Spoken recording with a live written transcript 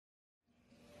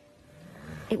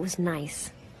It was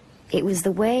nice. It was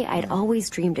the way I'd always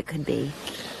dreamed it could be.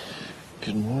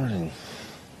 Good morning.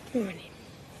 Good morning.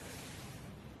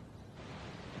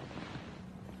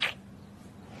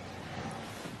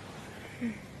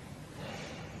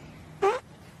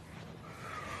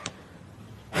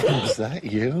 Is that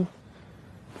you?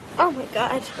 Oh my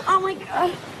god. Oh my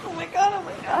god. Oh my god. Oh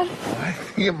my god. I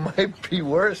think it might be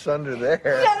worse under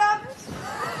there. Shut up!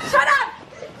 Shut up!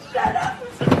 Shut up!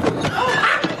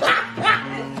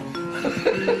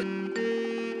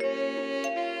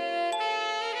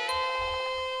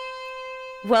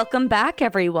 Welcome back,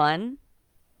 everyone.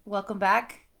 Welcome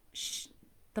back,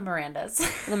 the Mirandas.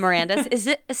 The Mirandas. Is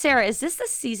it, Sarah, is this the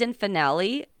season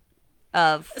finale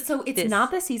of So it's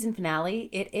not the season finale.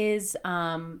 It is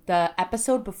the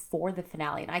episode before the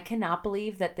finale. And I cannot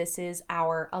believe that this is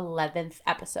our 11th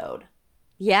episode.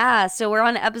 Yeah, so we're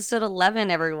on episode 11,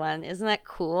 everyone. Isn't that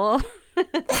cool?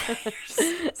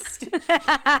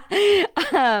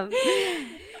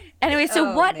 Anyway,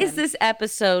 so what is this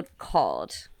episode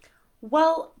called?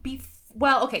 Well,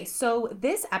 okay, so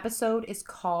this episode is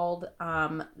called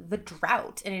The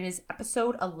Drought, and it is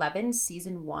episode 11,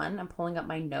 season 1. I'm pulling up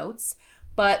my notes.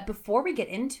 But before we get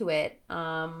into it,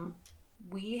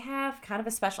 we have kind of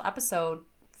a special episode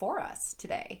for us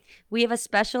today. We have a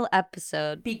special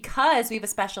episode. Because we have a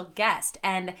special guest.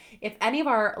 And if any of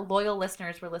our loyal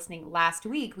listeners were listening last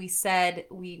week, we said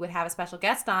we would have a special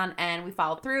guest on, and we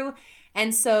followed through.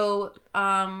 And so,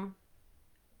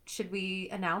 should we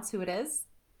announce who it is?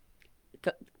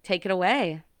 Take it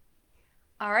away.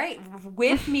 All right.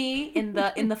 With me in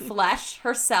the flesh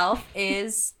herself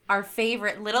is our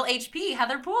favorite little HP,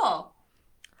 Heather Poole.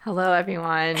 Hello,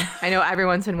 everyone. I know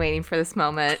everyone's been waiting for this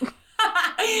moment.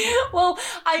 Well,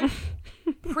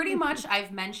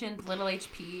 I've mentioned little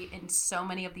HP in so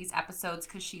many of these episodes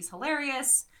because she's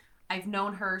hilarious. I've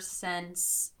known her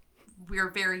since we were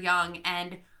very young,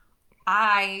 and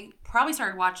I probably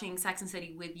started watching Sex and the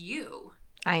City with you.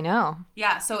 I know.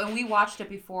 Yeah, and we watched it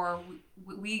before.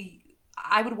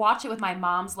 I would watch it with my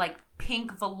mom's, like,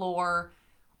 pink velour,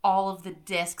 all of the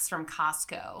discs from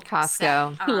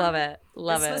Costco. Love it.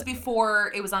 Love it. This was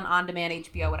before it was on On-Demand,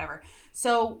 HBO, whatever.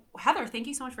 So, Heather, thank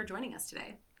you so much for joining us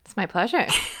today. It's my pleasure.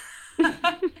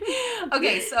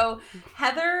 Okay, so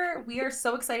Heather, we are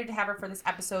so excited to have her for this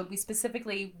episode. We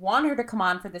specifically want her to come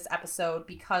on for this episode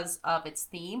because of its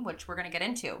theme, which we're going to get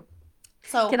into.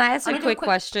 So, can I ask a quick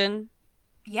question?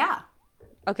 Yeah.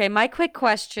 Okay, my quick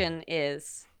question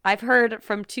is, I've heard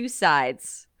from two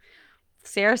sides,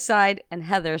 Sarah's side and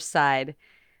Heather's side.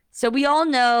 So we all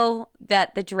know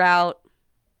that The Drought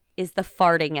is the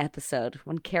farting episode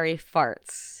when Carrie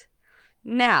farts.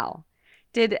 Now,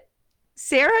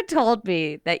 Sarah told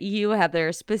me that you,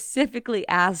 Heather, specifically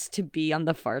asked to be on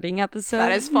the farting episode?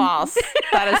 That is false.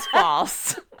 That is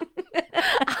false.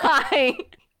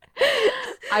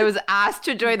 I was asked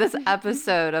to join this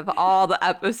episode of all the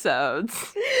episodes,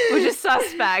 which is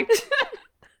suspect.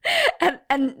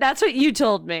 And that's what you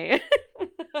told me.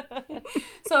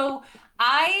 So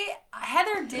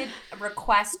Heather did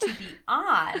request to be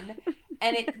on,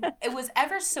 and it was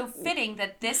ever so fitting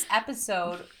that this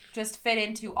episode just fit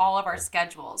into all of our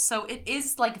schedules. So it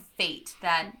is like fate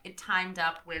that it timed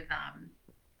up with, I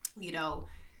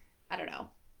don't know,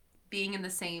 being in the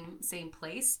same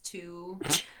place to.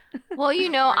 Well,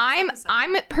 I'm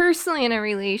personally in a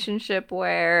relationship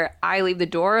where I leave the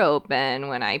door open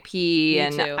when I pee,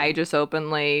 and too. I just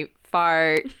openly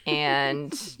fart,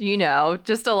 and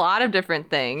just a lot of different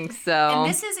things. So, and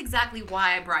this is exactly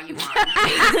why I brought you on.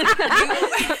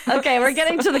 Okay, we're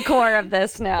getting to the core of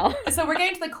this now. So we're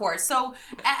getting to the core. So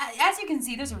as you can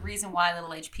see, there's a reason why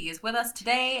little HP is with us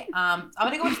today. I'm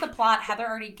going to go into the plot. Heather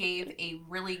already gave a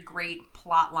really great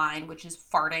plot line, which is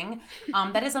farting.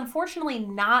 That is unfortunately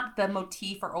not the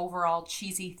motif or overall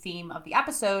cheesy theme of the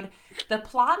episode. The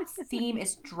plot theme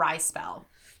is dry spell.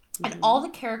 And all the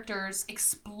characters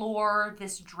explore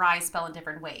this dry spell in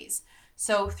different ways.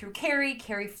 So through Carrie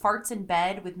farts in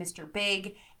bed with Mr.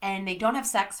 Big, and they don't have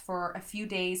sex for a few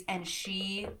days, and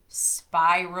she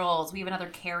spirals. We have another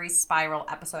Carrie spiral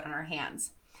episode on our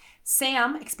hands.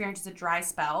 Sam experiences a dry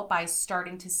spell by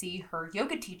starting to see her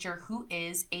yoga teacher, who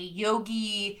is a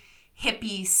yogi,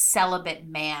 hippie, celibate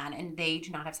man, and they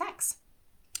do not have sex.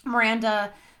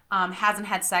 Miranda hasn't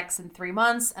had sex in 3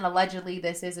 months, and allegedly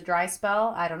this is a dry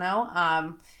spell. I don't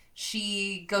know.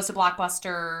 She goes to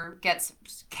Blockbuster, gets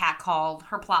catcalled.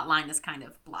 Her plot line is kind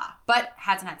of blah, but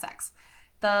hasn't had sex.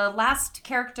 The last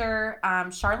character,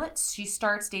 Charlotte, she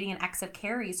starts dating an ex of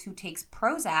Carrie's who takes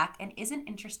Prozac and isn't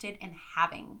interested in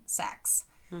having sex.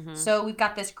 Mm-hmm. So we've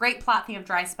got this great plot theme of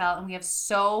dry spell, and we have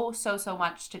so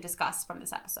much to discuss from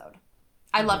this episode.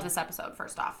 I love this episode,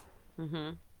 first off.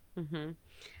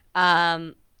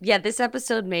 Yeah, this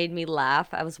episode made me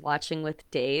laugh. I was watching with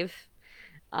Dave,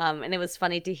 and it was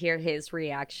funny to hear his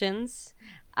reactions.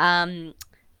 Heather,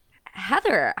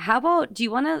 how about, do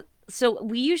you want to,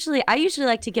 I usually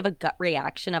like to give a gut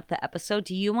reaction of the episode.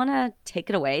 Do you want to take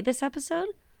it away this episode?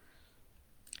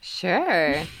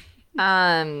 Sure.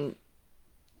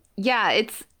 Yeah,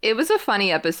 it was a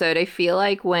funny episode. I feel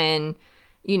like when,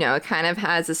 it kind of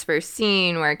has this first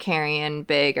scene where Carrie and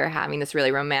Big are having this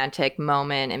really romantic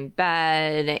moment in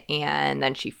bed, and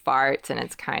then she farts, and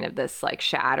it's kind of this like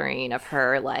shattering of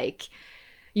her like,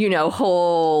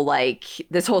 whole like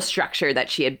this whole structure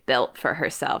that she had built for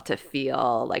herself to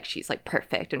feel like she's like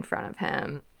perfect in front of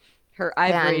him. Her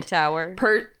ivory tower.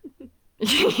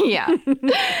 Yeah.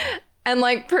 And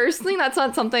like personally, that's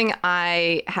not something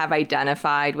I have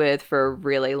identified with for a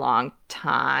really long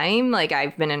time. Like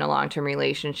I've been in a long-term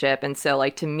relationship. And so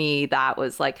like to me, that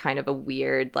was like kind of a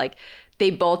weird, like they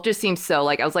both just seem so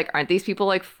like, I was like, aren't these people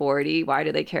like 40? Why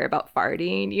do they care about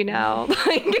farting?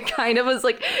 Like it kind of was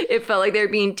like, it felt like they were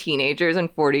being teenagers in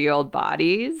 40-year-old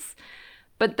bodies.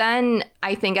 But then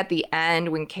I think at the end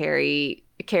when Carrie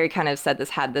kind of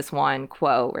had this one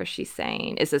quote where she's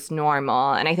saying, is this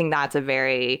normal? And I think that's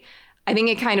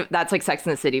that's like Sex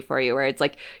and the City for you, where it's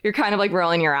like you're kind of like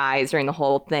rolling your eyes during the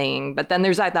whole thing. But then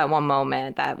there's that one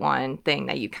moment, that one thing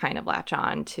that you kind of latch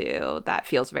on to that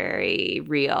feels very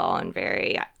real and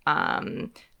very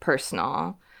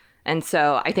personal. And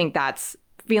so I think that's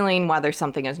feeling whether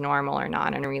something is normal or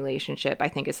not in a relationship, I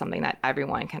think is something that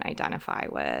everyone can identify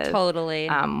with. Totally.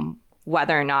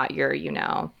 Whether or not you're,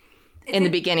 in the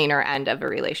beginning or end of a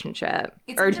relationship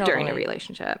or during a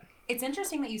relationship. It's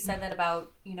interesting that you said that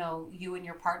about, you and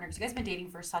your partner, because you guys have been dating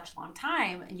for such a long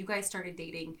time, and you guys started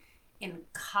dating in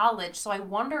college. So I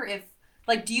wonder if,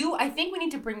 like, I think we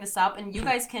need to bring this up, and you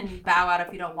guys can bow out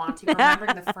if you don't want to,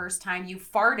 remembering the first time you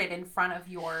farted in front of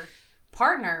your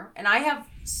partner. And I have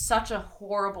such a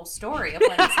horrible story of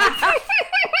when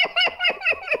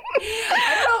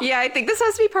Yeah, I think this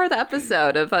has to be part of the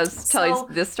episode of us telling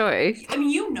this story. I mean,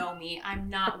 you know me. I'm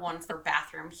not one for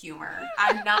bathroom humor.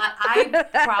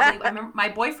 I remember my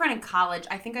boyfriend in college,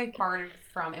 I think I farted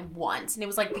from him once, and it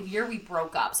was like the year we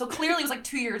broke up. So clearly it was like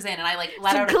 2 years in, and I like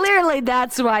let out clearly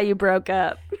that's why you broke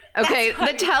up. Okay,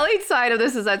 the telling side of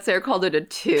this is that Sarah called it a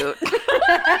toot.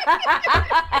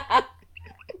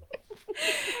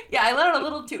 Yeah, I let out a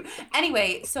little toot.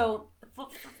 Anyway, so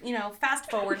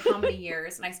fast forward how many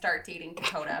years, and I start dating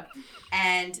Dakota,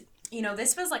 and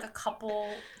this was like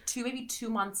maybe 2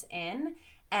 months in,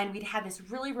 and we'd had this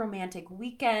really romantic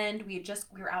weekend. We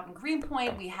were out in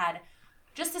Greenpoint. We had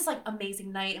just this like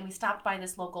amazing night, and we stopped by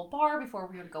this local bar before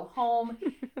we would go home,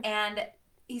 and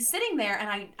he's sitting there,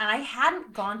 and I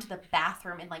hadn't gone to the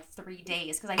bathroom in like 3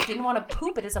 days because I didn't want to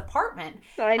poop at his apartment.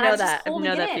 I know that. I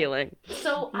know that feeling.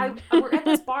 So we're at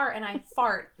this bar, and I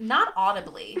fart, not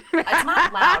audibly. It's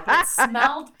not loud, but it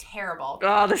smelled terrible.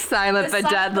 Oh, the silent but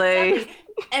deadly.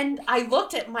 And I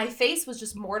looked at, my face was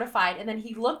just mortified, and then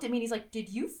he looked at me, and he's like, "Did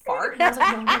you fart?" And I was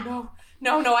like,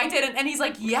 No, I didn't. And he's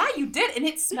like, "Yeah, you did." And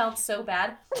it smelled so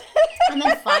bad. And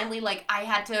then finally, like, I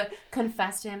had to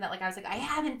confess to him that, like, I was like, "I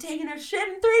haven't taken a shit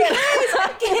in 3 days.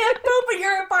 I can't poop in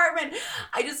your apartment."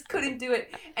 I just couldn't do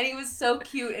it. And he was so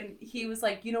cute. And he was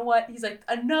like, "You know what?" He's like,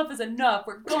 "Enough is enough.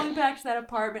 We're going back to that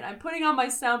apartment. I'm putting on my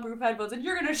soundproof headphones, and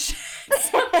you're going to shit."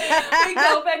 So we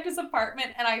go back to his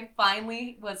apartment, and I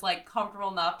finally was, like,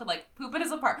 comfortable enough to, like, poop in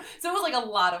his apartment. So it was, like, a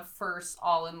lot of firsts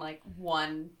all in, like,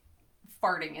 one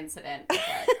farting incident.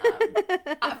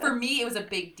 But, for me, it was a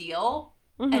big deal.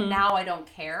 Mm-hmm. And now I don't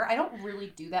care. I don't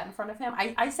really do that in front of him.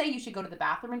 I say you should go to the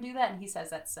bathroom and do that, and he says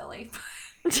that's silly.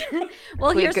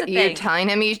 Well, here's the thing. You're telling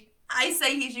him I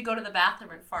say he should go to the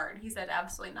bathroom and fart, and he said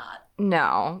absolutely not.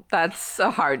 No, that's a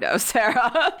hard no,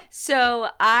 Sarah. So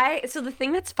the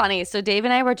thing that's funny, so Dave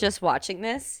and I were just watching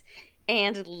this,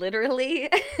 and literally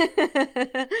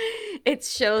it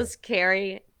shows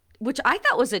Carrie, which I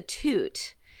thought was a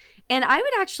toot. And I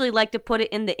would actually like to put it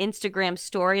in the Instagram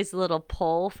stories, a little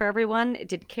poll for everyone.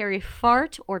 Did Carrie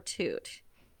fart or toot?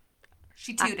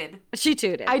 She tooted. She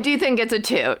tooted. I do think it's a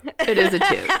toot. It is a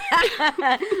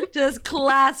toot. Just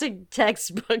classic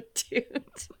textbook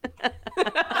toot. That's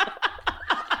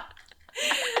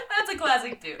a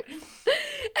classic toot.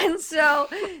 And so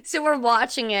we're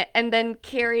watching it, and then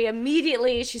Carrie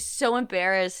immediately, she's so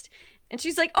embarrassed. And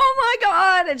she's like, "Oh my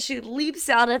God." And she leaps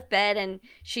out of bed, and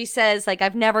she says, like,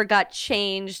 "I've never got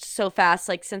changed so fast,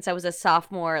 like, since I was a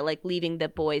sophomore, like, leaving the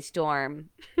boys' dorm."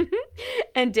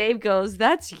 And Dave goes,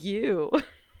 "That's you."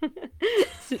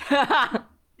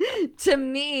 to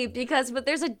me but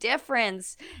there's a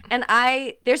difference. And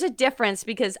there's a difference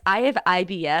because I have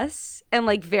IBS and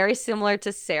like very similar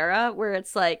to Sarah, where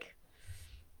it's like,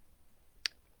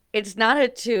 it's not a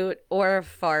toot or a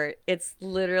fart. It's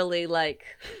literally like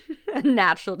a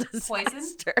natural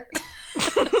disaster.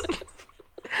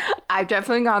 I've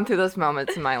definitely gone through those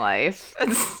moments in my life.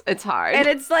 It's hard. And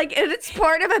it's like, and it's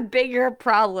part of a bigger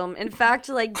problem. In fact,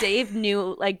 like Dave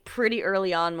knew like pretty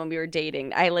early on when we were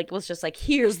dating, I like was just like,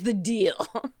 here's the deal.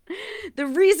 The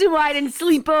reason why I didn't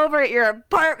sleep over at your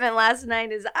apartment last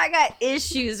night is I got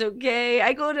issues, okay?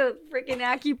 I go to freaking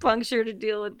acupuncture to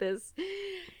deal with this.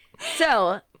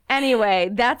 So anyway,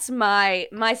 that's my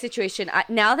situation.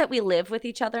 Now that we live with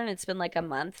each other and it's been like a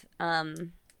month,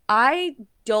 I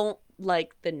don't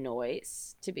like the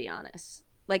noise, to be honest.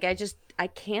 Like I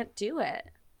can't do it.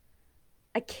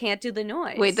 I can't do the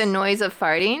noise. Wait, the noise of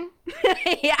farting?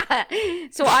 Yeah.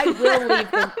 So I will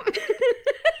leave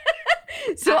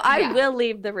I will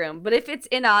leave the room. But if it's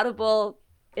inaudible,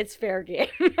 it's fair game.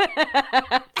 Yeah,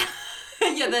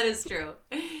 that is true.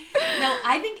 No,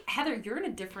 I think, Heather, you're in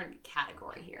a different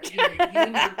category here. You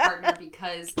and your partner,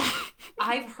 because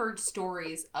I've heard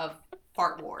stories of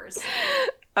fart wars.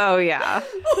 Oh, yeah.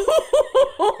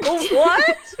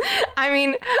 What? I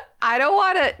mean, I don't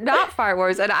want to, not fart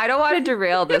wars, and I don't want to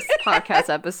derail this podcast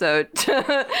episode. We're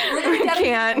going to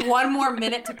dedicate one more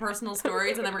minute to personal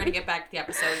stories, and then we're going to get back to the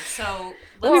episode. So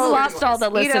We've lost all the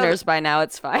listeners by now.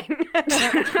 It's fine.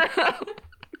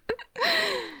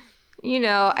 You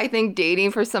know, I think dating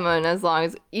for someone, as long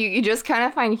as you just kind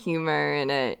of find humor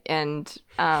in it. And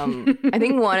I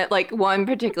think one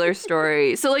particular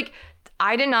story. So like,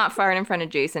 I did not fart in front of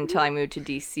Jason until I moved to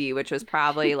DC, which was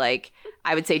probably like,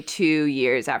 I would say 2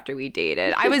 years after we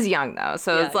dated. I was young though,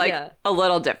 so it's like a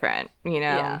little different, you know?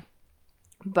 Yeah.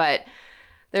 But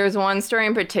there's one story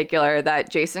in particular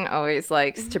that Jason always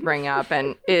likes to bring up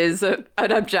and is an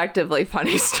objectively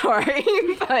funny story.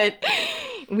 But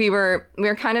we were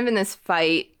kind of in this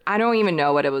fight. I don't even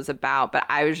know what it was about, but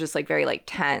I was just like very like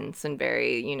tense and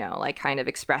very, you know, like kind of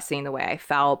expressing the way I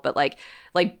felt, but like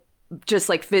just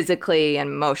like physically and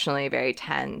emotionally very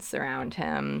tense around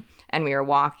him. And we were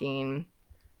walking,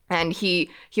 and he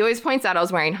always points out I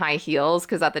was wearing high heels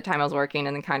because at the time I was working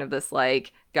in kind of this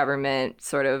like government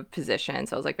sort of position.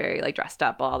 So I was like very like dressed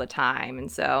up all the time. And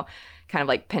so kind of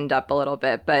like pinned up a little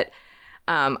bit, but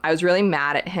I was really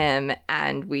mad at him,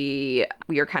 and we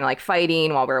were kind of like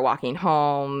fighting while we were walking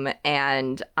home,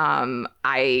 and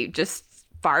I just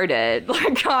farted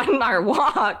like on our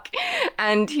walk,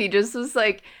 and he just was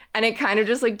like, and it kind of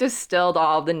just like distilled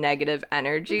all of the negative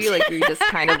energy. Like we just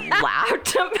kind of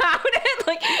laughed about it.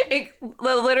 Like it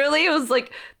literally, it was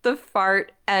like the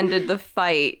fart ended the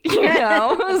fight. You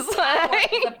know, it was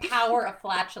like the power of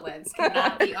flatulence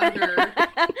cannot be undermined.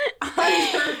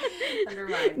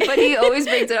 But he always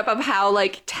brings it up of how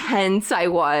like tense I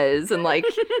was, and like,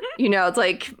 you know, it's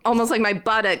like almost like my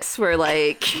buttocks were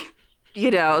like,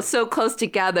 you know, so close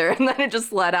together, and then it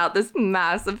just let out this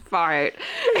massive fart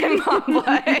in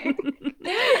public.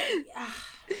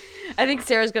 I think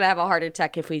Sarah's going to have a heart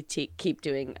attack if we keep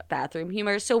doing bathroom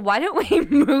humor. So why don't we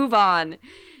move on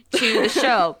to the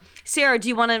show? Sarah, do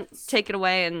you want to take it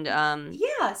away? And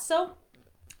Yeah, so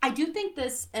I do think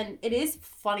this, and it is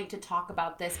funny to talk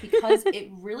about this because it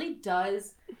really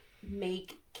does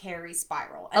make Carrie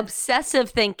spiral. And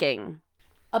obsessive thinking.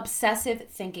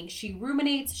 She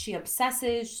ruminates, she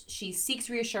obsesses, she seeks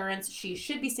reassurance. She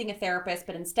should be seeing a therapist,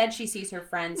 but instead she sees her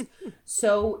friends.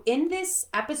 So in this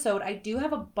episode, I do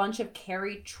have a bunch of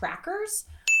Carrie trackers.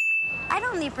 I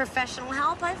don't need professional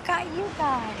help. I've got you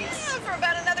guys. Yeah, for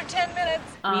about another 10 minutes.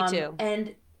 Me too.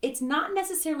 And it's not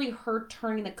necessarily her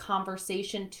turning the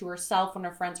conversation to herself when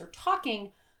her friends are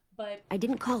talking, but I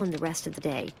didn't call in the rest of the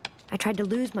day. I tried to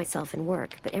lose myself in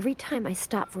work, but every time I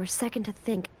stopped for a second to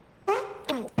think,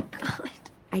 oh, God,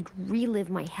 I'd relive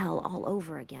my hell all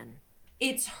over again.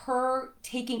 it's her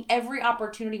taking every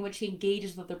opportunity when she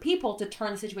engages with other people to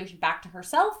turn the situation back to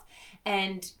herself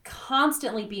and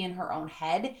constantly be in her own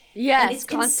head. Yes, and it's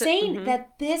insane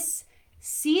that this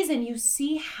season you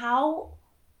see how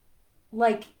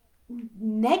like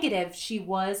negative she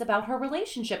was about her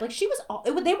relationship. Like she was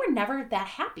they were never that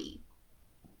happy.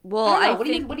 Well, what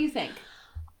do you think?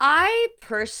 I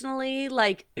personally,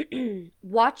 like,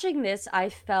 watching this, I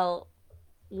felt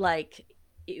like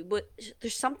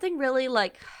there's something really,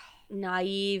 like,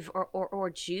 naive or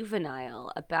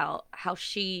juvenile about how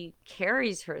she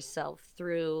carries herself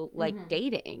through, like,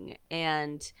 dating.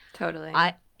 And Totally.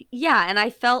 and I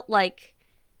felt like,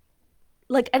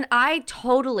 and I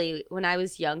totally, when I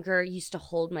was younger, used to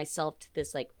hold myself to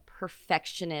this, like,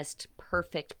 perfectionist,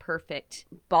 perfect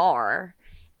bar.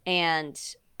 And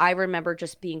I remember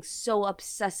just being so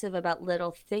obsessive about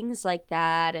little things like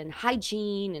that and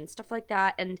hygiene and stuff like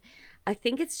that. And I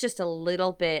think it's just a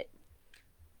little bit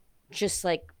just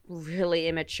like really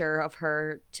immature of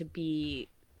her to be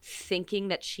thinking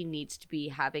that she needs to be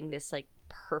having this like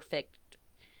perfect.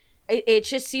 It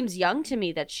just seems young to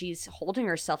me that she's holding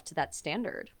herself to that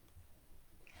standard.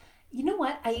 You know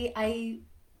what?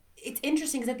 It's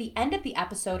interesting because at the end of the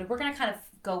episode, we're going to kind of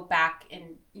go back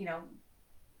and,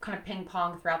 kind of ping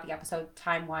pong throughout the episode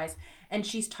time wise. And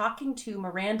she's talking to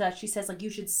Miranda. She says, like, you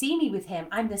should see me with him.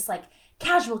 I'm this like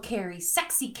casual Carrie,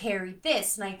 sexy Carrie,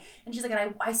 this. And she's like,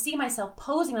 and I see myself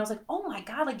posing. And I was like, oh my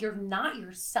God, like you're not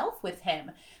yourself with him.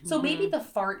 So maybe the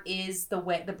fart is the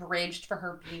bridge for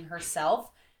her being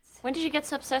herself. When did you get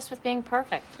so obsessed with being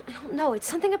perfect? I don't know. It's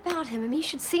something about him. I mean, you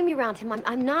should see me around him.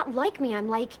 I'm not like me. I'm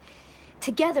like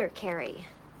together, Carrie.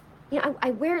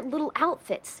 I wear little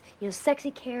outfits.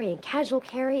 Sexy Carrie and casual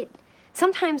Carrie.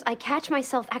 Sometimes I catch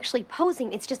myself actually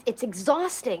posing. It's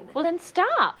exhausting. Well, then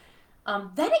stop.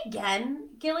 Then again,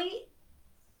 Gilly,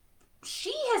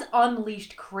 she has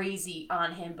unleashed crazy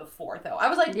on him before, though. I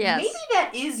was like, maybe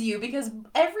that is you, because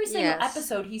every single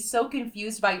episode, he's so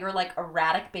confused by your, like,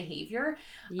 erratic behavior.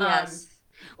 Yes.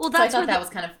 Well, that's so I thought that was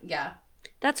kind of,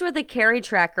 That's where the Carrie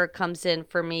tracker comes in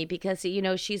for me, because,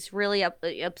 she's really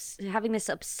having this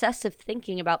obsessive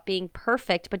thinking about being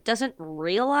perfect, but doesn't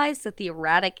realize that the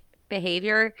erratic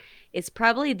behavior is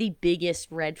probably the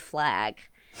biggest red flag.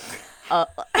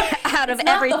 Out of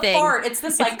everything. It's not the fart, it's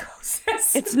the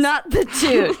psychosis. It's not the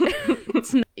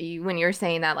two. When you're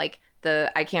saying that, like,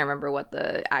 I can't remember what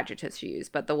the adjectives she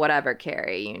used, but the whatever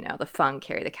Carrie, the fun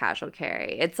Carrie, the casual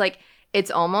Carrie. It's like,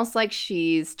 it's almost like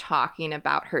she's talking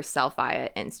about herself via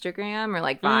Instagram or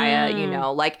like via,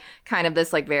 like kind of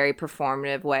this like very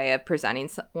performative way of presenting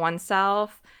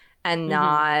oneself. And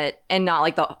not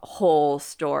like the whole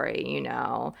story,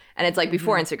 And it's like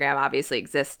before Instagram obviously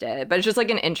existed, but it's just like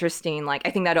an interesting, like,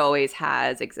 I think that always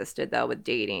has existed though with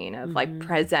dating of like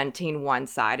presenting one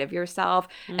side of yourself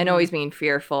and always being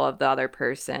fearful of the other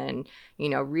person,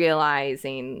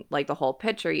 realizing like the whole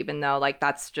picture, even though like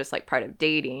that's just like part of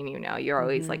dating, you're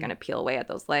always like going to peel away at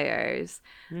those layers.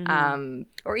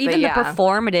 Or even the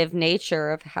performative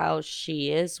nature of how she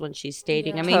is when she's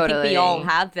dating. I mean, I think we all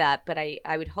have that, but I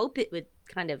would hope it would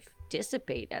kind of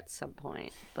dissipate at some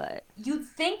point. But you'd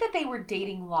think that they were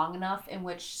dating long enough in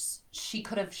which she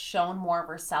could have shown more of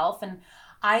herself. And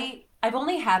I've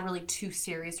only had really 2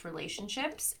 serious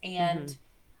relationships, and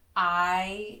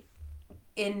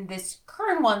in this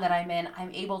current one that I'm in,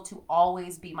 I'm able to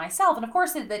always be myself. And of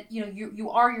course that you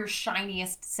are your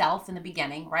shiniest self in the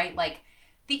beginning, right? Like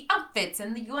the outfits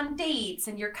and you on dates,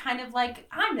 and you're kind of like,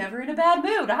 I'm never in a bad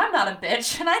mood. I'm not a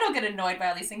bitch, and I don't get annoyed by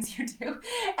all these things you do.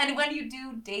 And when you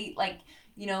do date, like,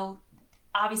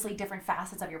 obviously different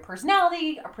facets of your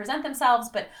personality or present themselves.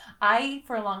 But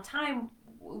for a long time,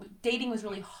 dating was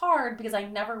really hard because I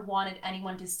never wanted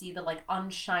anyone to see the like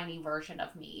unshiny version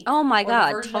of me. Oh my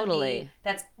God, version totally. Of me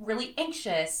that's really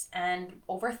anxious and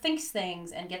overthinks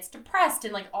things and gets depressed,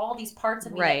 and like all these parts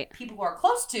of me that people who are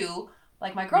close to,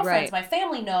 like my girlfriends, my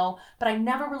family know, but I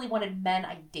never really wanted men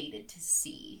I dated to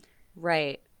see.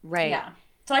 Right. Yeah.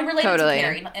 So I related to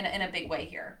Carrie in a big way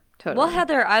here. Totally. Well,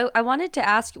 Heather, I wanted to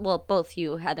ask, both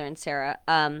you, Heather and Sarah,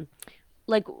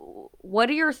 like, what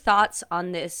are your thoughts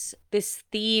on this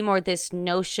theme or this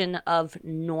notion of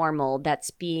normal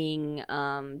that's being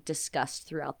discussed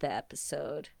throughout the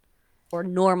episode, or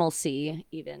normalcy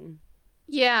even?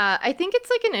 Yeah, I think it's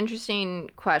like an interesting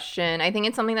question. I think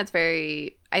it's something that's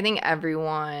I think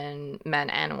everyone, men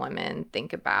and women,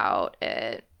 think about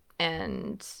it.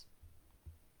 And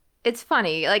it's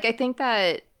funny. Like, I think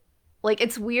that, like,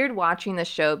 it's weird watching the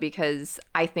show because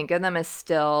I think of them as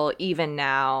still, even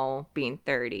now being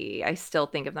 30, I still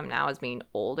think of them now as being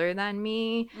older than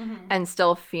me and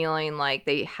still feeling like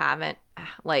they haven't,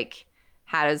 like,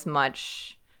 had as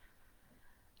much,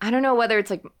 I don't know whether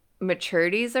it's like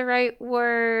maturity is the right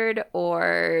word,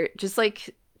 or just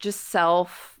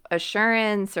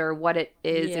self-assurance, or what it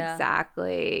is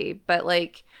exactly.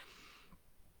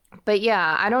 But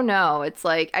yeah, I don't know. It's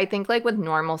like, I think like with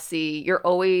normalcy,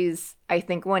 I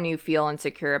think when you feel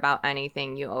insecure about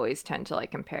anything, you always tend to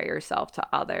like compare yourself to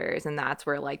others. And that's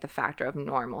where like the factor of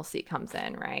normalcy comes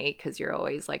in, right? Because you're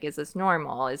always like, is this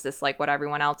normal? Is this like what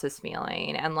everyone else is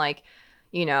feeling? And like,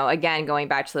 again, going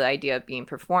back to the idea of being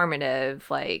performative,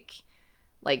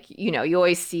 you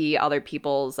always see other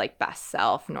people's like best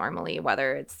self normally,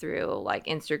 whether it's through like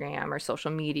Instagram or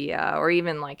social media or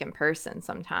even like in person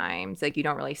sometimes. Like, you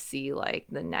don't really see like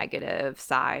the negative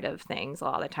side of things a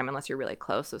lot of the time unless you're really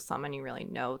close with someone, you really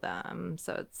know them.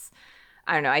 So it's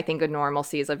I don't know. I think a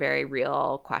normalcy is a very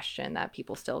real question that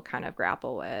people still kind of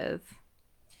grapple with.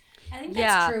 I think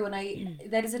that's true, and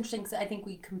that is interesting because I think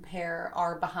we compare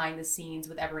our behind the scenes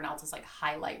with everyone else's like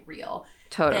highlight reel.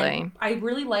 Totally. And I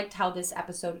really liked how this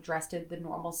episode addressed the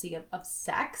normalcy of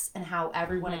sex and how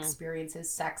everyone experiences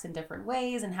sex in different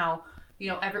ways, and how, you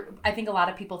know, I think a lot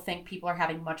of people think people are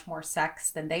having much more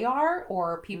sex than they are,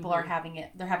 or people are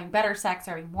they're having better sex,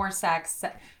 they're having more sex.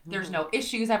 There's no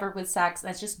issues ever with sex.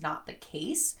 That's just not the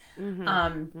case.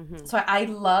 So I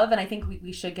love, and I think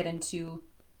we should get into,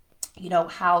 you know,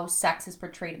 how sex is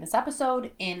portrayed in this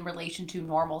episode in relation to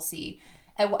normalcy.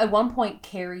 At one point,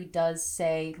 Carrie does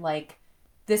say, like,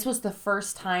 this was the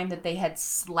first time that they had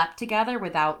slept together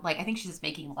without, like, I think she's just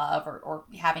making love or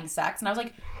having sex. And I was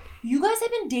like, you guys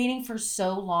have been dating for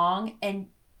so long, and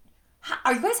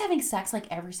are you guys having sex, like,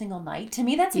 every single night? To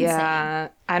me, that's insane. Yeah,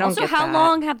 I don't also, get how that.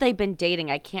 long have they been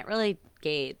dating? I can't really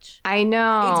gauge. I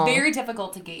know. It's very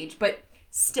difficult to gauge, but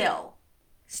still.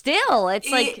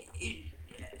 It's like...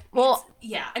 Well,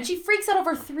 yeah, and she freaks out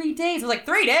over 3 days. I was like,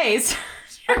 3 days?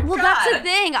 Well, that's the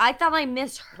thing. I thought I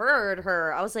misheard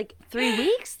her. I was like, 3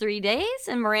 weeks, 3 days,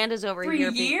 and Miranda's over 3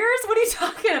 here. years? What are you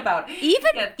talking about?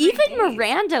 Even Yeah, 3 days.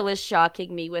 Miranda was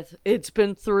shocking me with, it's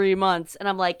been 3 months, and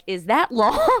I'm like, is that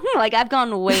long? Like, I've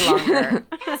gone way longer.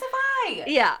 As have I.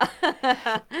 Yeah.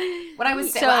 When I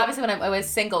was obviously when I was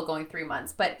single, going 3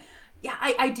 months, but yeah,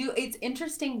 I do. It's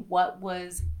interesting what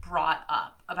was brought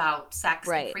up about sex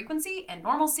and frequency and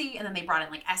normalcy, and then they brought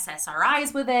in like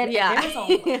SSRIs with it. Yeah. And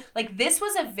there was like, this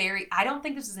was I don't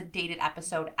think this is a dated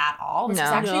episode at all. This was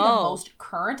actually the most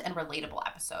current and relatable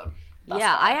episode.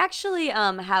 Yeah, I actually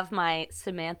have my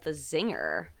Samantha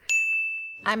Zinger.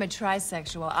 I'm a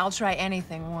trisexual. I'll try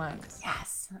anything once.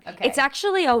 Yes. Okay. It's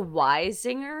actually a Y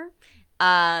Zinger.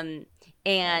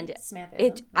 And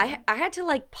I had to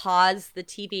like pause the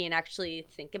TV and actually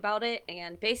think about it.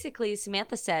 And basically,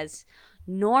 Samantha says,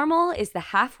 normal is the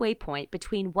halfway point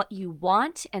between what you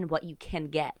want and what you can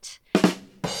get.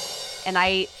 And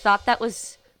I thought that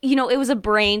was, you know, it was a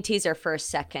brain teaser for a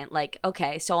second. Like,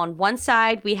 okay, so on one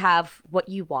side, we have what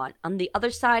you want. On the other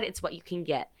side, it's what you can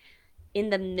get. In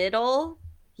the middle,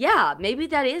 yeah, maybe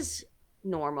that is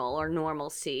normal or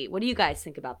normalcy. What do you guys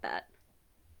think about that?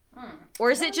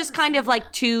 Or is it just kind of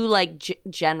like too like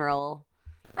general?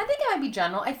 I think it might be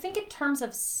general. I think in terms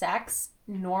of sex,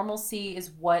 normalcy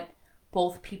is what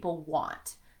both people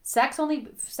want. Sex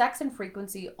and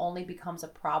frequency only becomes a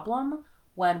problem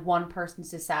when one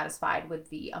person's dissatisfied with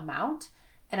the amount.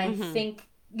 And I think,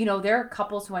 you know, there are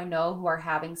couples who I know who are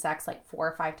having sex like 4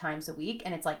 or 5 times a week,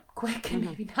 and it's like quick and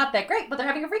maybe not that great, but they're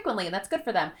having it frequently, and that's good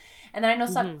for them. And then I know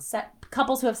some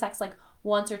couples who have sex like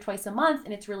once or twice a month,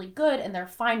 and it's really good, and they're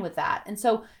fine with that. And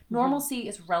so normalcy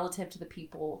is relative to the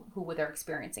people who they're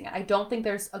experiencing it. I don't think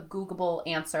there's a Googleable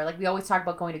answer. Like, we always talk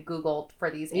about going to Google for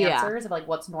these answers of like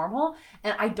what's normal,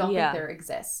 and I don't think there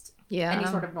exists any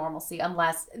sort of normalcy,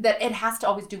 unless that it has to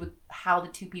always do with how the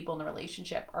two people in the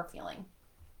relationship are feeling.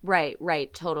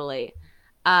 Right, totally.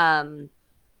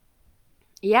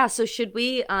 Yeah, so should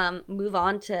we move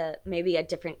on to maybe a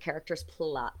different character's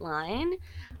plot line?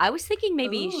 I was thinking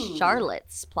maybe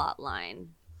Charlotte's plot line,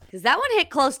 because that one hit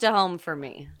close to home for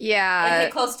me. Yeah.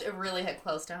 It really hit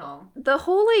close to home. The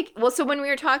whole so when we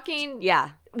were talking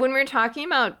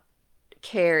about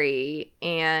Carrie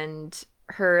and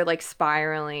her like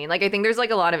spiraling, like I think there's like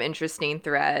a lot of interesting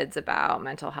threads about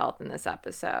mental health in this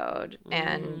episode.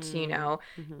 And you know,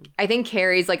 I think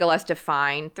Carrie's like a less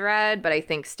defined thread, but I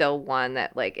think still one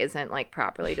that like isn't like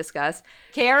properly discussed.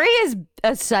 Carrie is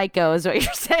a psycho is what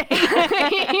you're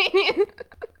saying.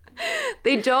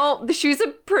 She's a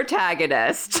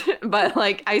protagonist, but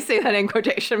like I say that in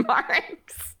quotation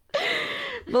marks.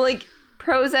 But like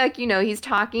Prozac, you know, he's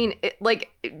talking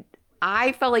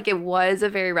I felt like it was a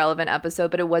very relevant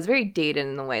episode, but it was very dated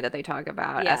in the way that they talk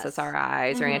about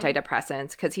SSRIs or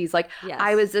antidepressants, because he's like,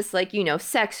 I was this like, you know,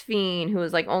 sex fiend who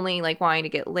was like only like wanting to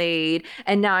get laid,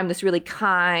 and now I'm this really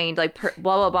kind, like blah,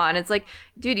 blah, blah. And it's like,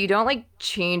 dude, you don't like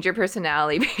change your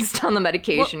personality based on the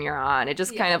medication you're on. It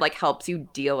just kind of like helps you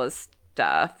deal with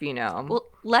stuff, you know? Well,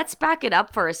 let's back it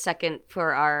up for a second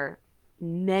for our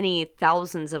many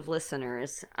thousands of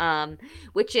listeners,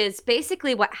 which is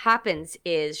basically what happens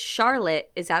is Charlotte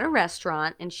is at a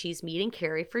restaurant and she's meeting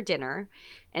Carrie for dinner,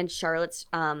 and Charlotte's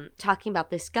talking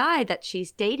about this guy that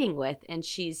she's dating with, and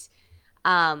she's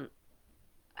I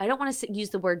don't want to use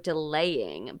the word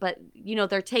delaying, but you know,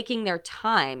 they're taking their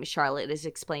time. Charlotte has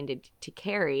explained to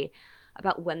Carrie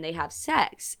about when they have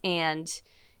sex, and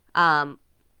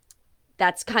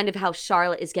that's kind of how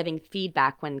Charlotte is giving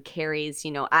feedback when Carrie's,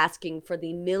 you know, asking for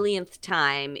the millionth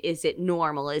time, is it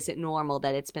normal? Is it normal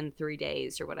that it's been 3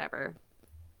 days or whatever?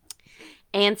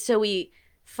 And so we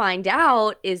find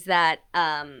out is that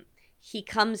he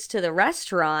comes to the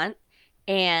restaurant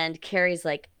and Carrie's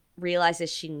like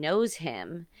realizes she knows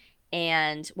him.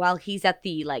 And while he's at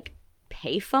the like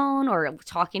payphone or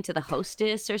talking to the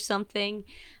hostess or something,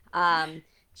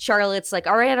 Charlotte's like,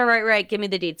 all right, give me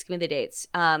the dates.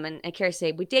 And Carrie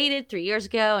say, we dated 3 years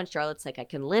ago. And Charlotte's like, I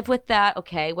can live with that.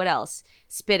 Okay, what else?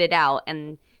 Spit it out.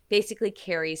 And basically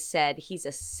Carrie said he's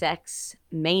a sex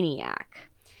maniac.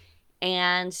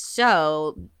 And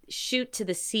so shoot to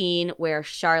the scene where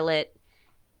Charlotte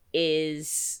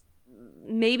is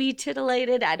maybe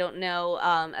titillated, I don't know,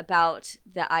 about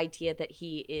the idea that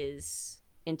he is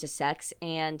into sex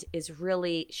and is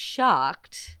really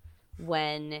shocked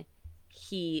when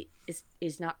he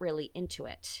is not really into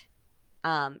it.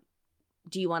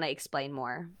 Do you want to explain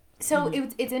more? So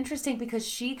it's interesting because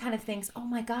she kind of thinks, oh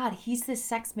my God, he's this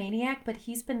sex maniac, but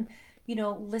he's been,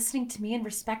 listening to me and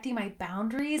respecting my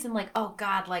boundaries, and like, oh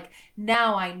God, like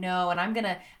now I know, and I'm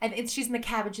gonna, and she's in the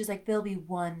cab and she's like, there'll be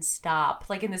one stop,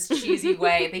 like in this cheesy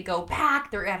way. They go back,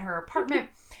 they're at her apartment,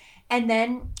 and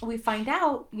then we find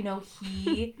out,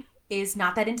 he is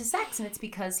not that into sex, and it's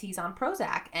because he's on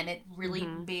Prozac, and it really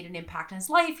made an impact in his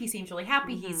life. He seems really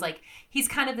happy. He's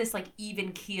kind of this like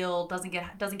even keel, doesn't get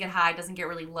high, doesn't get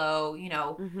really low,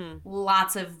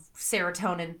 lots of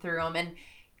serotonin through him, and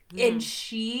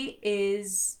it's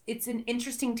an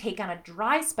interesting take on a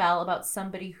dry spell about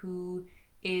somebody who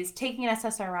is taking an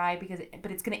SSRI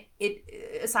but a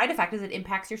side effect is it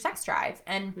impacts your sex drive.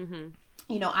 And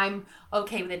I'm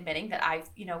okay with admitting that I've,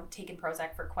 taken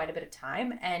Prozac for quite a bit of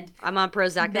time, and I'm on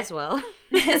Prozac as well.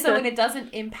 So when it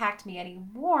doesn't impact me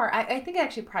anymore, I think it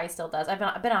actually probably still does.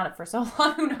 I've been on it for so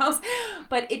long, who knows?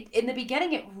 But in the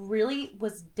beginning, it really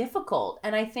was difficult.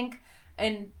 And I think,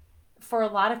 and for a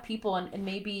lot of people, and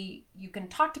maybe you can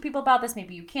talk to people about this,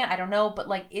 maybe you can't, I don't know, but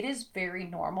like it is very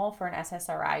normal for an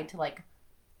SSRI to like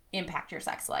impact your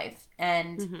sex life.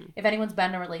 And if anyone's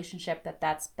been in a relationship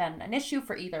that's been an issue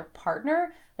for either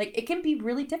partner, like it can be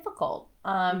really difficult.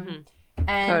 And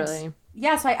totally.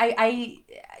 Yeah, so I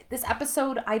this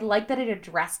episode, I like that it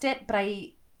addressed it, but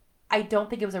I don't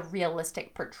think it was a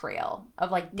realistic portrayal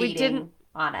of like dating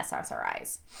on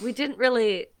SSRIs. We didn't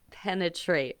really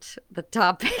penetrate the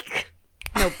topic,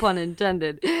 no pun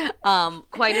intended,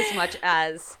 quite as much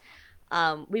as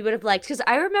we would have liked. Because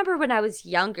I remember when I was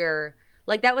younger,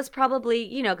 like that was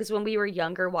probably, because when we were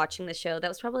younger watching the show, that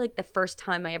was probably like the first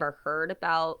time I ever heard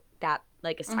about that,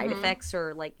 like a side effects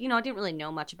or like, I didn't really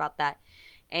know much about that.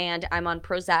 And I'm on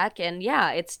Prozac, and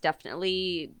yeah, it's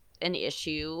definitely an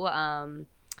issue.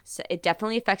 So it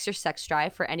definitely affects your sex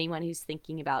drive for anyone who's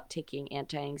thinking about taking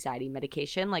anti-anxiety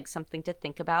medication, like something to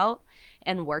think about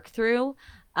and work through.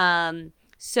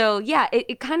 So yeah,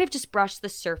 it kind of just brushed the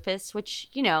surface, which,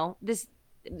 this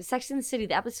Sex and the City,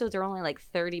 the episodes are only like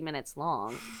 30 minutes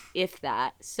long, if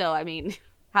that. So, I mean,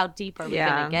 how deep are we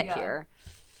going to get here?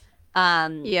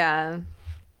 Yeah.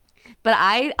 But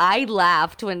I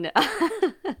laughed when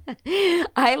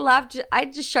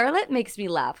Charlotte makes me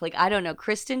laugh. Like, I don't know,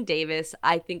 Kristen Davis,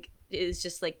 I think is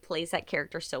just like plays that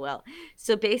character so well.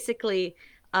 So basically,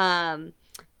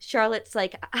 Charlotte's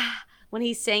like, when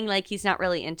he's saying like he's not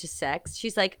really into sex,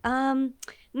 she's like,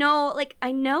 no, like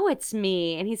I know it's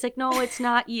me. And he's like, no, it's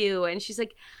not you. And she's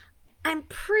like, I'm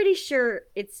pretty sure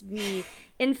it's me.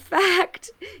 In fact,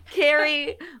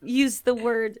 Carrie used the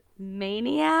word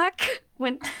maniac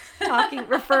when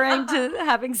referring to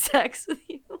having sex with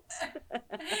you. I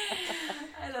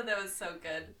thought that was so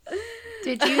good.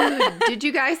 Did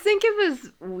you guys think it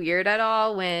was weird at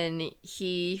all when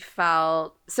he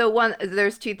felt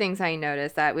there's two things I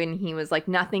noticed, that when he was like,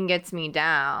 nothing gets me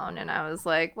down, and I was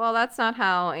like, well, that's not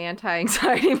how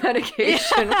anti-anxiety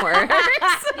medication works.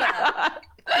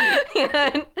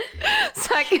 And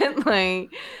secondly,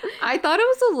 I thought it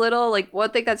was a little like,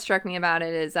 one thing that struck me about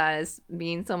it is that as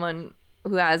being someone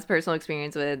who has personal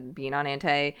experience with being on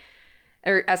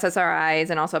or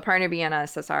SSRIs, and also a partner being on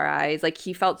SSRIs, like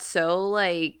he felt so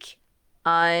like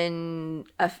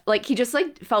like he just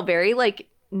like felt very like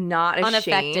not ashamed.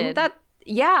 Unaffected. That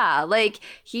like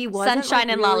he wasn't sunshine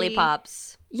like, and really,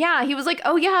 lollipops. Yeah, he was like,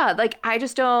 oh yeah, like I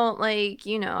just don't like,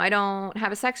 I don't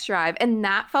have a sex drive, and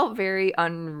that felt very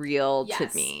unreal to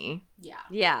me.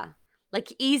 Yeah,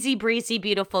 like easy breezy,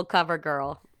 beautiful cover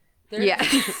girl.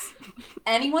 Yes.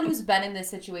 Anyone who's been in this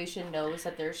situation knows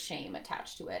that there's shame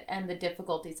attached to it and the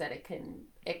difficulties that it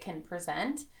can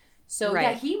present. So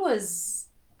yeah, he was,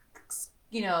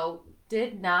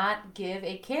 did not give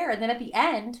a care. And then at the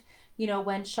end,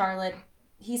 when Charlotte,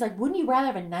 he's like, wouldn't you rather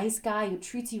have a nice guy who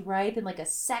treats you right than like a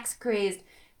sex crazed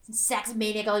sex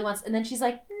maniac all he wants? And then she's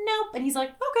like, nope, help? And he's like,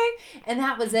 okay. And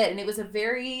that was it. And it was a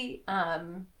very, I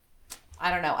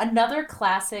don't know, another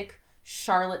classic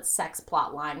Charlotte sex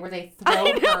plot line where they throw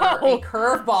her a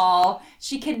curveball.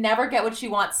 She can never get what she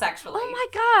wants sexually. Oh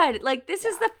my God. Like, this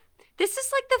is like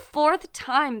the fourth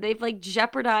time they've like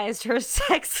jeopardized her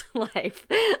sex life.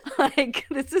 Like,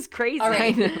 this is crazy. All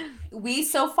right.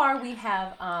 So far we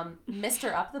have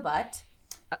Mr. Up the Butt.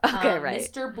 Okay, right.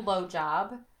 Mr.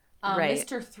 Blowjob.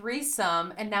 Mr.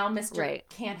 Threesome, and now Mr.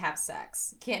 Can't have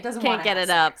sex. Doesn't want to get have it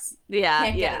up. sex. Yeah.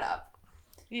 Can't get it up.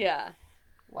 Yeah.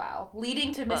 Wow.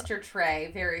 Leading to Mr.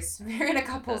 Trey, very in a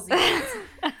couple seasons.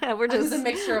 We're just It was a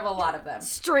mixture of a lot of them.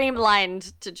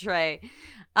 Streamlined to Trey.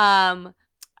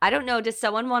 I don't know. Does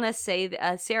someone want to say,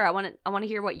 Sarah? I want to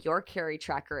hear what your Carrie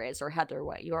tracker is, or Heather,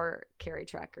 what your Carrie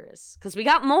tracker is, because we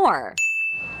got more.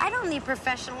 I don't need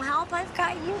professional help. I've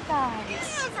got you guys. Yeah,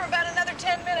 for about another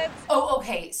 10 minutes. Oh,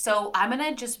 okay. So I'm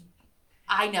gonna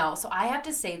I know. So I have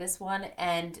to say this one,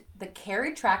 and the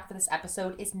Carrie track for this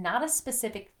episode is not a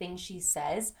specific thing she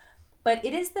says, but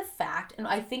it is the fact, and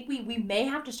I think we may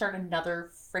have to start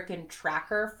another frickin'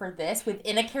 tracker for this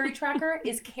within a Carrie tracker,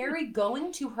 is Carrie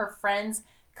going to her friends'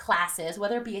 classes,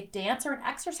 whether it be a dance or an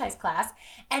exercise class,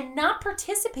 and not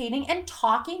participating and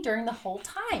talking during the whole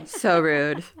time. So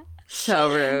rude. So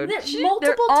rude.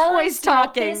 They're always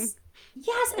talking.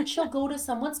 Yes, and she'll go to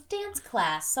someone's dance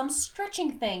class, some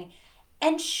stretching thing,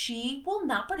 and she will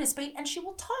not participate and she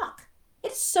will talk.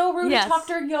 It's so rude to talk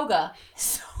during yoga.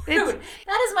 So rude.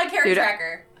 That is my Carrie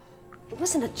tracker. It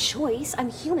wasn't a choice. I'm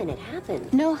human. It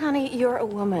happened. No, honey, you're a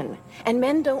woman. And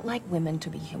men don't like women to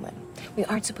be human. We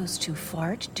aren't supposed to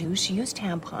fart, douche, use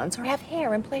tampons, or have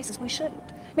hair in places we shouldn't.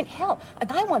 I mean, hell, a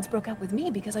guy once broke up with me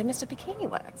because I missed a bikini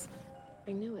once.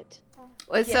 I knew it.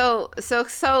 So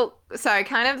sorry,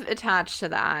 kind of attached to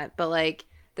that, but like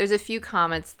there's a few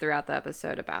comments throughout the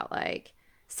episode about like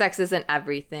sex isn't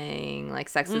everything, like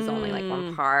sex is only like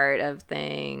one part of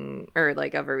thing, or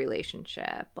like of a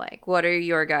relationship. Like, what are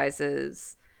your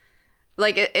guys's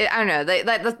like? I don't know.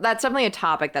 That's definitely a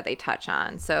topic that they touch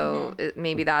on. So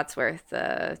maybe that's worth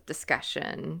the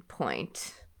discussion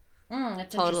point.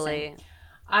 That's Totally.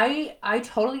 I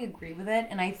totally agree with it,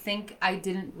 and I think I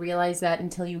didn't realize that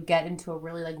until you get into a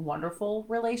really like wonderful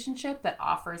relationship that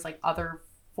offers like other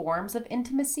forms of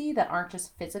intimacy that aren't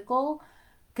just physical.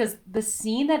 Because the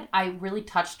scene that I really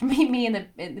touched me in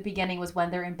the beginning was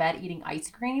when they're in bed eating ice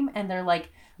cream and they're like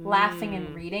laughing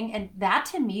and reading, and that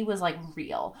to me was like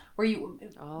real, where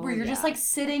you're just like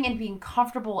sitting and being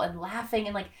comfortable and laughing,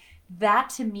 and like that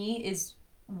to me is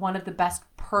one of the best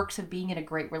perks of being in a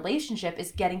great relationship,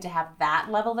 is getting to have that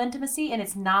level of intimacy. And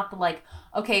it's not the like,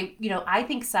 okay, I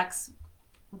think sex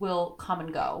will come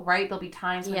and go, right? There'll be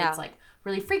times when it's like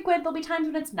really frequent. There'll be times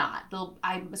when it's not.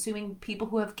 I'm assuming people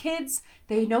who have kids,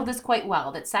 they know this quite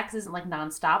well, that sex isn't like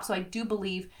nonstop. So I do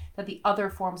believe that the other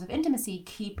forms of intimacy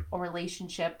keep a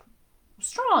relationship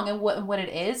strong and what it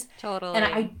is. Totally. And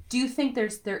I do think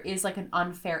there is like an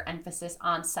unfair emphasis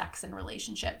on sex in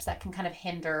relationships that can kind of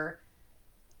hinder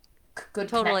good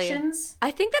connections.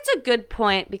 I think that's a good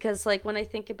point, because like when I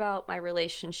think about my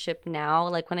relationship now,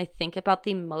 like when I think about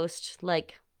the most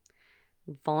like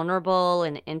vulnerable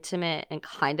and intimate and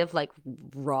kind of like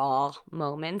raw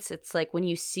moments, it's like when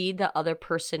you see the other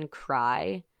person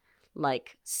cry,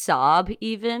 like sob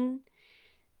even,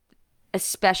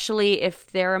 especially if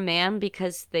they're a man,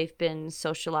 because they've been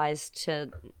socialized to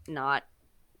not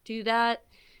do that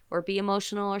or be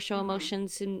emotional or show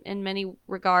emotions in many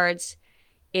regards.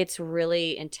 It's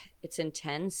really it's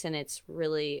intense and it's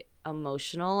really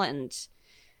emotional, and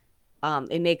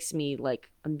it makes me like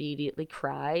immediately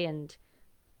cry. And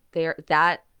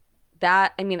that I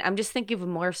mean, I'm just thinking of a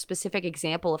more specific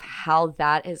example of how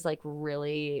that is like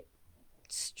really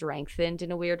strengthened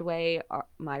in a weird way.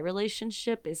 My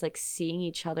relationship is like seeing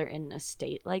each other in a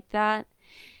state like that,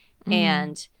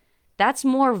 and that's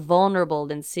more vulnerable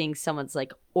than seeing someone's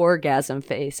like orgasm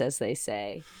face, as they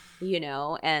say,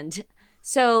 and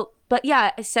so, but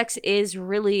yeah, sex is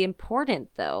really important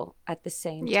though at the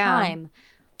same time.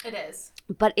 It is.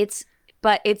 But it's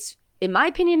in my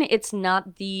opinion, it's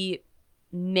not the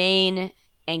main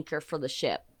anchor for the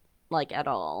ship, like at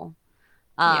all.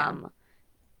 What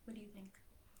do you think?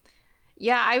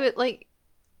 Yeah,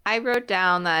 I wrote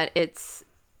down that it's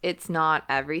not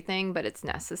everything, but it's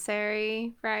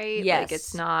necessary, right? Yes. Like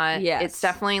it's not, yes. It's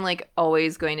definitely like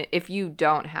always going to, if you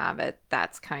don't have it,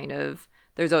 that's kind of,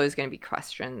 there's always going to be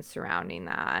questions surrounding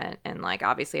that. And like,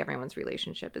 obviously everyone's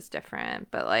relationship is different,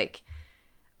 but like,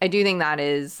 I do think that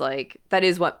is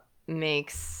what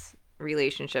makes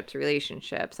relationships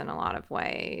in a lot of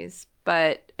ways.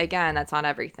 But again, that's not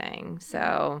everything.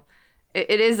 So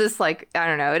it is this like, I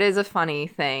don't know, it is a funny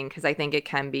thing because I think it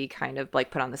can be kind of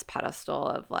like put on this pedestal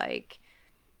of like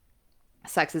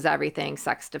sex is everything,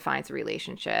 sex defines a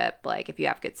relationship, like if you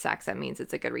have good sex that means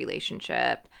it's a good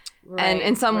relationship. And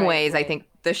in some ways I think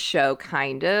the show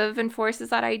kind of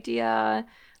enforces that idea,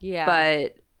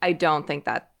 but I don't think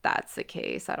that that's the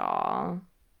case at all.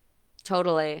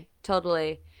 Totally.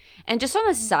 And just on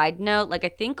a side note, like I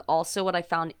think also what I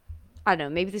found, I don't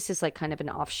know, maybe this is like kind of an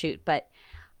offshoot, but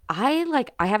I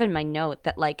have in my note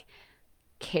that like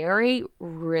Carrie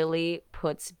really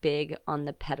puts big on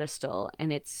the pedestal,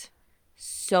 and it's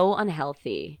so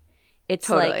unhealthy. It's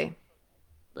like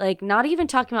not even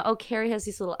talking about, oh, Carrie has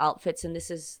these little outfits and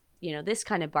this is, you know, this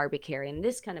kind of Barbie Carrie and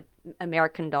this kind of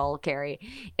American Doll Carrie.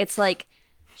 It's like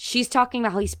she's talking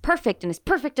about how he's perfect in his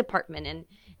perfect apartment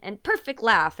and perfect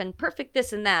laugh and perfect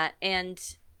this and that. And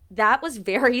that was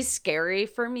very scary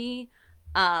for me.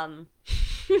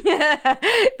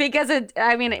 Because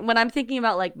when I'm thinking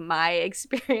about like my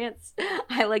experience,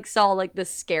 I like saw like the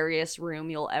scariest room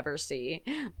you'll ever see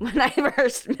when I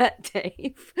first met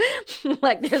Dave.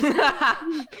 Like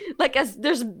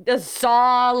there's a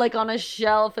saw like on a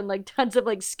shelf and like tons of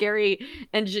like scary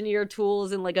engineer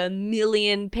tools and like a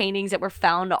million paintings that were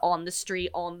found on the street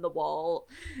on the wall.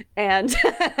 And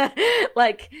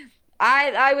like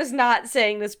I was not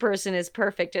saying this person is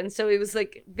perfect. And so it was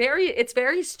like it's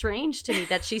very strange to me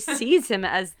that she sees him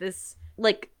as this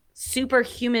like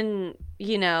superhuman,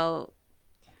 you know,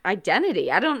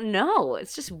 identity. I don't know.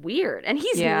 It's just weird. And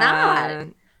he's not.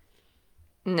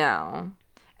 No.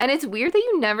 And it's weird that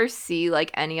you never see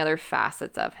like any other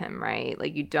facets of him, right?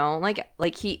 Like you don't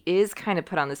like he is kind of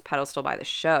put on this pedestal by the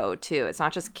show too. It's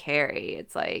not just Carrie.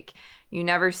 It's like you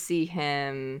never see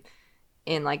him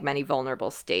in like many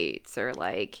vulnerable states, or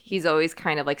like he's always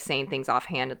kind of like saying things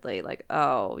offhandedly like,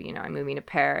 oh, you know, I'm moving to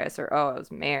Paris, or oh, I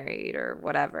was married, or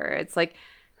whatever. It's like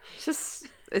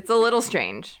it's a little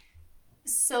strange.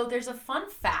 So there's a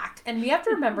fun fact, and we have to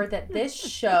remember that this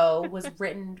show was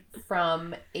written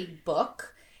from a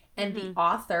book, and the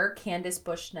author, Candace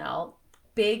Bushnell,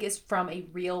 Big is from a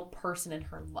real person in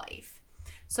her life.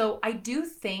 So I do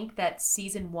think that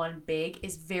season 1 Big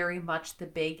is very much the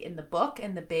Big in the book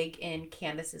and the Big in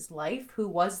Candace's life, who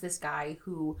was this guy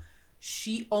who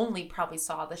she only probably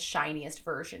saw the shiniest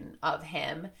version of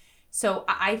him. So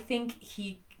I think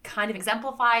he kind of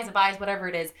exemplifies, abides, whatever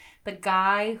it is, the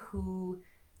guy who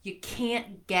you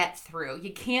can't get through.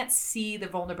 You can't see the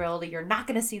vulnerability. You're not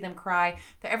going to see them cry.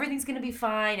 Everything's going to be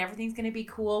fine. Everything's going to be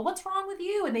cool. What's wrong with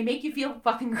you? And they make you feel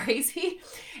fucking crazy.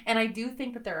 And I do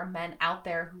think that there are men out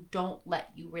there who don't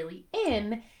let you really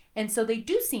in. And so they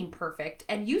do seem perfect.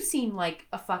 And you seem like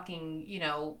a fucking, you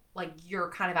know, like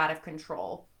you're kind of out of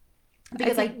control.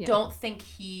 Because I don't think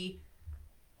he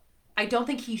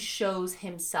shows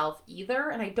himself either.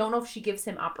 And I don't know if she gives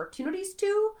him opportunities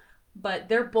to. But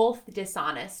they're both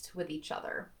dishonest with each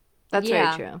other. That's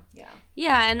very true.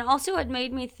 Yeah, and also it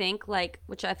made me think, like,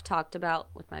 which I've talked about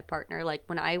with my partner, like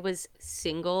when I was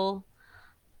single,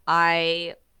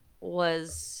 I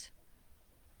was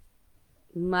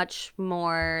much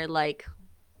more like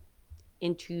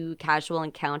into casual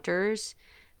encounters,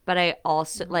 but I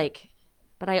also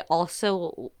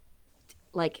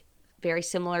like very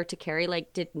similar to Carrie,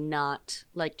 like did not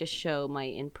like to show my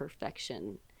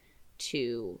imperfection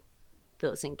to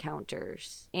those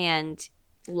encounters. And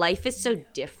life is so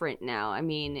different now. I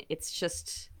mean, it's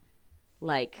just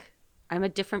like I'm a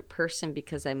different person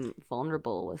because I'm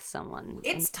vulnerable with someone.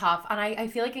 It's tough. And I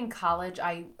feel like in college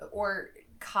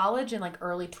college in like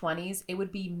early 20s, it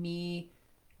would be me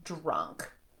drunk.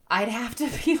 I'd have to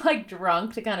be like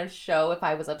drunk to kind of show if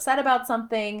I was upset about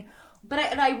something. But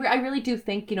I really do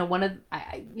think, you know, and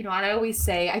I always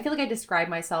say, I feel like I describe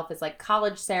myself as like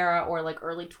college Sarah or like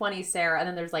early 20s Sarah. And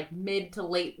then there's like mid to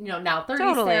late, you know, now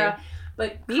 30s Sarah.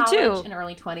 But me college and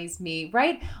early 20s me,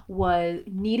 right,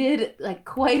 needed like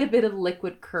quite a bit of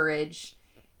liquid courage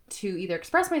to either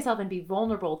express myself and be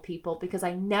vulnerable with people, because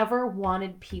I never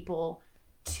wanted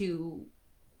to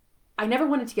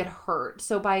get hurt.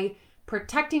 So by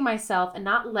protecting myself and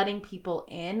not letting people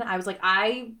in, I was like,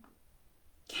 I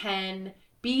can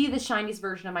be the shiniest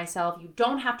version of myself. You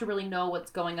don't have to really know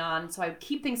what's going on. So I would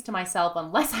keep things to myself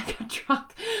unless I got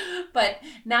drunk. But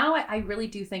now I really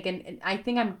do think, and I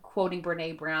think I'm quoting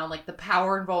Brene Brown, like the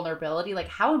power and vulnerability, like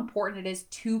how important it is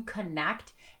to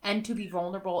connect and to be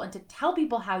vulnerable and to tell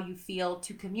people how you feel,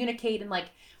 to communicate. And like,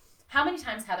 how many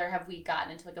times, Heather, have we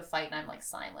gotten into like a fight and I'm like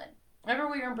silent?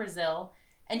 Remember we were in Brazil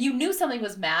and you knew something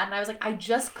was mad and I was like, I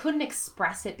just couldn't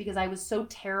express it because I was so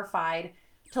terrified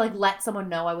to like let someone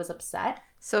know I was upset.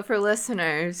 So for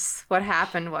listeners, what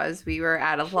happened was we were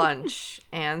at a lunch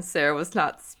and Sarah was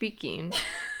not speaking.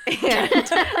 And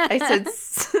I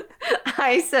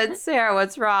said, Sarah,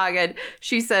 what's wrong? And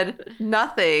she said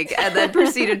nothing and then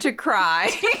proceeded to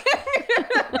cry.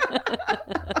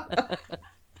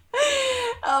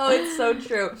 Oh, it's so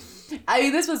true. I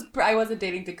mean, I wasn't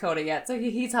dating Dakota yet, so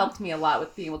he's helped me a lot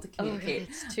with being able to communicate.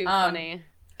 It's too funny.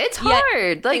 It's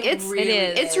hard. Like it really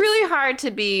is. It's really hard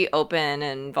to be open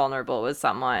and vulnerable with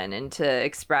someone and to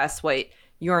express what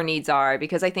your needs are,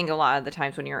 because I think a lot of the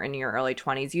times when you're in your early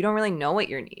 20s, you don't really know what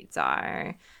your needs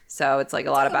are. So it's like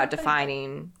a lot about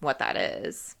defining what that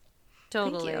is.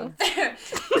 Totally.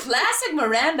 Classic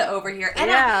Miranda over here.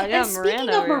 And and speaking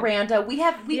of Miranda, we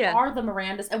are the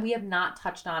Mirandas, and we have not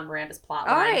touched on Miranda's plot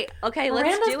line. All right. Okay,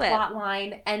 let's do it. Miranda's plot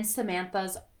line and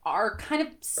Samantha's are kind of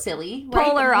silly, right?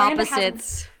 Polar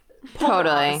opposites.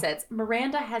 Totally.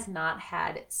 Miranda has not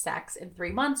had sex in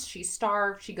 3 months. She's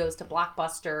starved. She goes to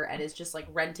Blockbuster and is just like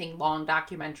renting long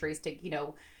documentaries to,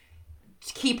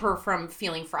 keep her from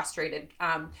feeling frustrated.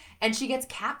 And she gets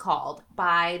catcalled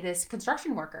by this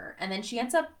construction worker. And then she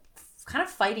ends up kind of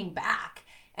fighting back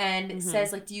and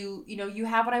says, like, you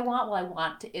have what I want? Well, I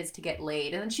want is to get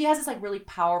laid. And then she has this like really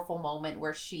powerful moment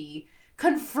where she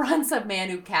confronts a man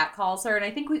who catcalls her, and I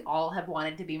think we all have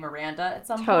wanted to be Miranda at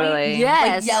some point.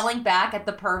 Yes. Like yelling back at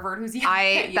the pervert who's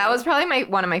yelling at you. That was probably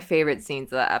one of my favorite scenes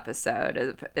of the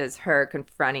episode is her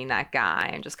confronting that guy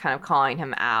and just kind of calling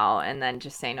him out and then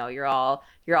just saying, "Oh, you're all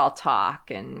talk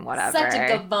and whatever." Such a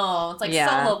good bone. It's like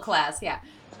solo class, yeah.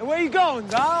 And where you going,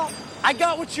 doll? I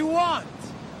got what you want.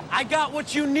 I got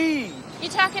what you need. You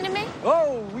talking to me?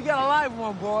 Oh, we got a live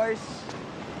one, boys.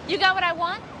 You got what I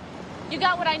want? You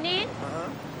got what I need?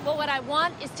 Well, what I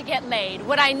want is to get laid.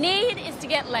 What I need is to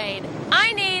get laid.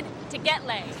 I need to get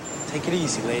laid. Take it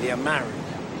easy, lady. I'm married.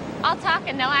 All talk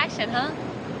and no action, huh?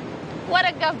 What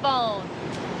a good bone.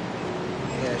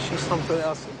 Yeah, she's something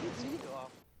else.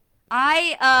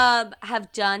 I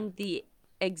have done the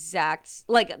exact,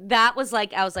 like, that was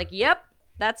like, I was like, yep,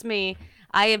 that's me.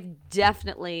 I have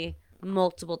definitely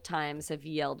multiple times have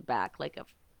yelled back like a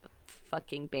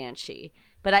fucking banshee.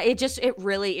 But it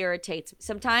really irritates me.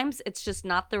 Sometimes it's just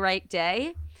not the right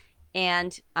day,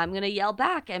 and I'm going to yell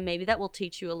back, and maybe that will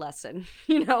teach you a lesson.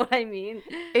 You know what I mean?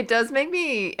 It does make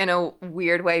me, in a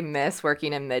weird way, miss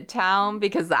working in Midtown,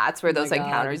 because that's where those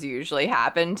encounters usually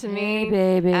happen to me. Hey,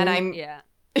 baby. And Yeah.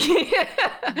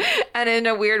 And in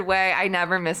a weird way, I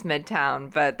never miss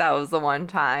Midtown, but that was the one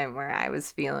time where I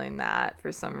was feeling that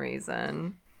for some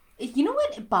reason. You know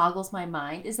what boggles my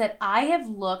mind is that I have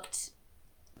looked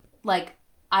like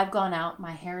I've gone out,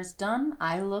 my hair is done,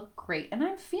 I look great, and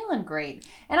I'm feeling great.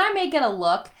 And I may get a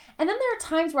look, and then there are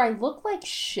times where I look like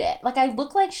shit. Like, I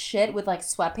look like shit with, like,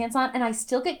 sweatpants on, and I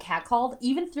still get catcalled,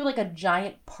 even through, like, a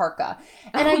giant parka.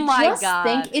 And I just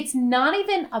think it's not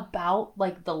even about,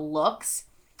 like, the looks.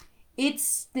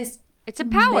 It's this It's a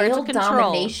power. It's a male control.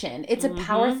 domination. It's a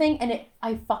power thing, and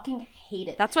I fucking hate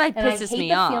it. That's why it pisses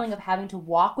me off. And I hate the feeling of having to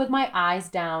walk with my eyes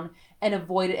down and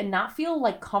avoid it and not feel,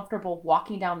 like, comfortable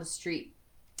walking down the street.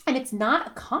 And it's not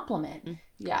a compliment.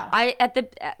 Yeah.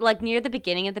 Near the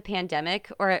beginning of the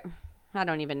pandemic, or I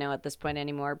don't even know at this point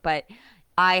anymore, but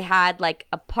I had like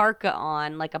a parka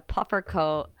on, like a puffer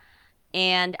coat,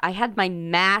 and I had my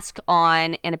mask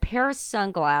on and a pair of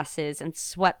sunglasses and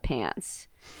sweatpants.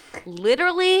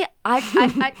 Literally,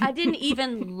 I didn't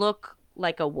even look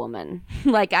like a woman.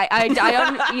 Like I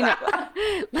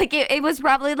don't, like it was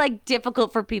probably like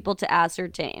difficult for people to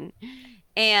ascertain.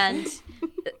 And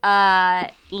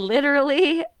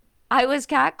literally I was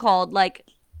catcalled, like,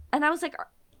 and I was like,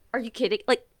 are you kidding?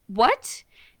 Like, what?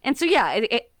 And so yeah,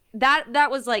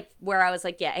 that was like where I was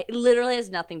like, yeah, it literally has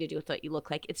nothing to do with what you look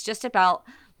like. It's just about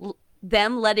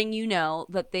them letting you know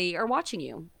that they are watching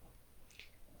you.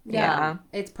 Yeah.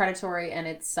 It's predatory and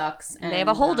it sucks. And they have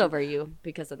a hold over you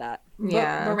because of that.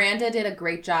 Yeah. Miranda did a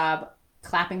great job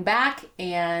clapping back,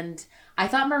 and I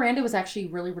thought Miranda was actually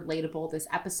really relatable this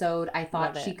episode. I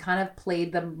thought she kind of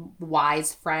played the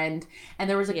wise friend, and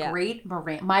there was a great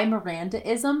my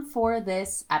Miranda-ism for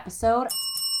this episode.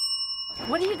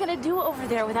 What are you going to do over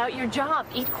there without your job?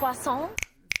 Eat croissant?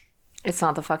 It's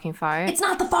not the fucking fart. It's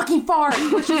not the fucking fart.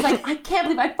 Where she's like, I can't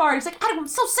believe I farted. She's like, I'm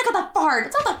so sick of that fart.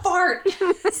 It's not the fart.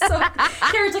 So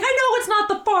Carrie's like, I know it's not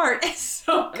the fart. It's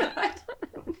so good.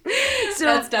 So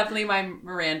that's definitely my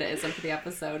Miranda-ism for the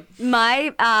episode.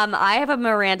 I have a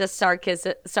Miranda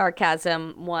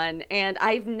sarcasm one, and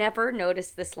I've never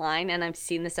noticed this line, and I've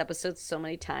seen this episode so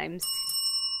many times.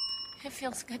 It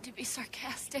feels good to be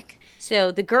sarcastic.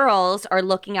 So the girls are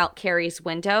looking out Carrie's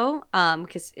window,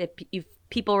 because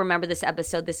people remember this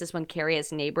episode, this is when Carrie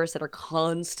has neighbors that are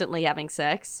constantly having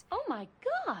sex. Oh my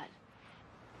God.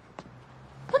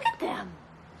 Look at them.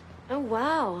 Oh,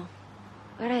 wow.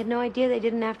 But I had no idea they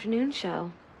did an afternoon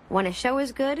show. When a show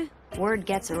is good, word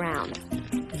gets around.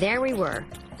 There we were,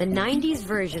 the 90s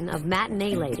version of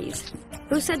Matinee Ladies.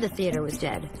 Who said the theater was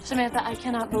dead? Samantha, I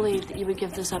cannot believe that you would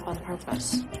give this up on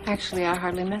purpose. Actually, I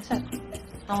hardly miss it.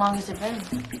 How long has it been?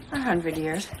 100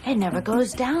 years. It never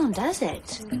goes down, does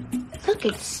it? Look,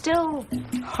 it's still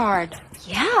hard.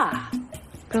 Yeah.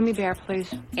 Gummy bear,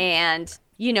 please. And,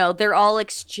 you know, they're all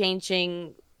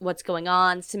exchanging what's going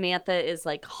on. Samantha is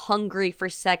like hungry for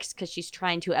sex because she's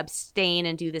trying to abstain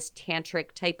and do this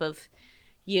tantric type of,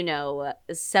 you know,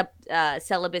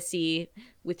 celibacy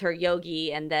with her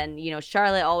yogi. And then, you know,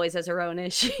 Charlotte always has her own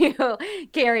issue.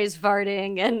 Carrie's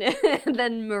farting. And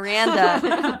then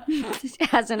Miranda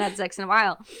hasn't had sex in a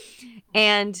while.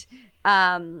 And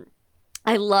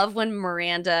I love when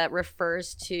Miranda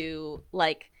refers to,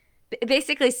 like,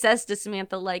 basically says to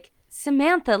Samantha, like,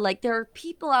 Samantha, like, there are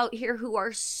people out here who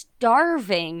are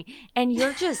starving and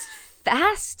you're just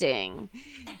fasting.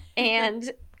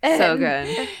 And so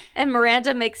good. And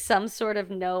Miranda makes some sort of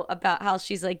note about how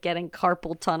she's like getting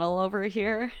carpal tunnel over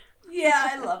here. Yeah,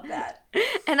 I love that.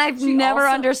 And I've never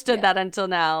understood that until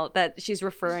now, that she's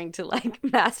referring to like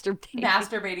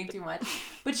masturbating too much.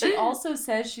 But she also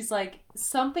says, she's like,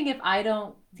 something, if I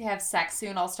don't have sex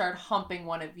soon, I'll start humping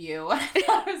one of you.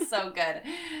 That was so good.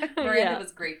 Miranda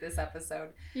was great this episode.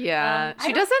 Yeah.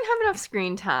 She doesn't have enough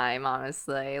screen time,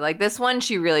 honestly. Like this one,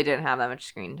 she really didn't have that much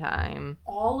screen time.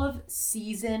 All of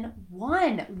season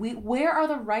 1. Where are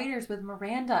the writers with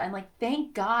Miranda? And like,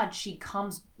 thank God she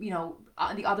comes, you know,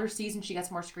 on the other season she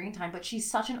gets more screen time, but she's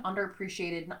such an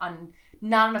underappreciated,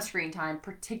 not enough screen time,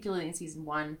 particularly in season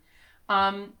 1.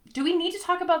 Do we need to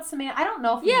talk about Samantha? I don't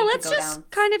know if we need to go let's just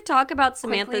kind of talk about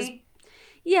Samantha's. Quickly.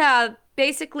 Yeah,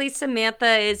 basically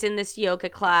Samantha is in this yoga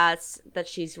class that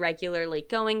she's regularly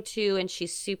going to, and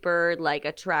she's super like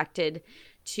attracted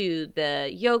to the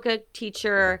yoga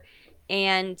teacher.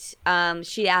 And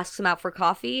she asks him out for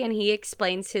coffee, and he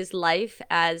explains his life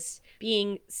as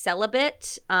being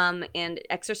celibate and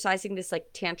exercising this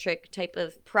like tantric type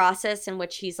of process in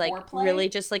which he's like really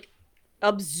just like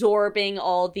absorbing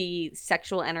all the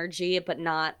sexual energy but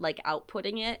not like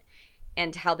outputting it,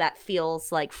 and how that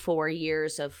feels like 4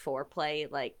 years of foreplay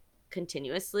like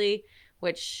continuously,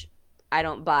 which I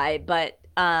don't buy, but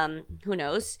who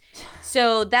knows.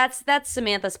 So that's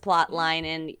Samantha's plot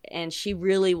line, and she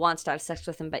really wants to have sex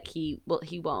with him, but he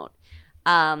won't.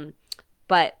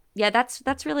 But yeah,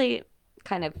 that's really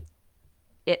kind of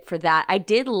it for that. I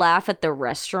did laugh at the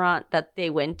restaurant that they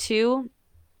went to,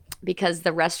 because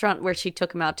the restaurant where she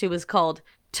took him out to was called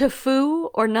Tofu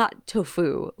or Not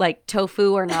Tofu, like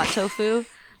tofu or not tofu.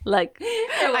 Like,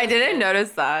 I didn't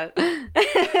notice that.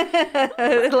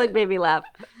 It like made me laugh.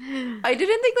 I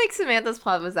didn't think like Samantha's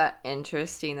plot was that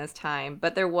interesting this time,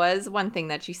 but there was one thing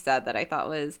that she said that I thought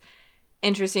was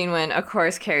interesting when, of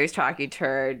course, Carrie's talking to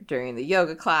her during the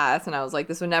yoga class, and I was like,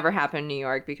 this would never happen in New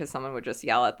York because someone would just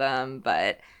yell at them.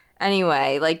 But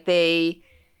anyway, like Carrie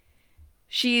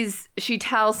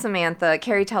tells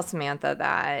Samantha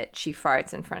that she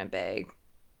farts in front of Big.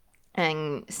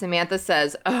 And Samantha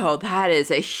says, oh, that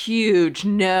is a huge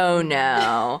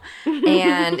no-no.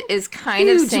 And is kind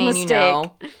of saying, mistake. You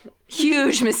know,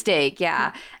 huge mistake,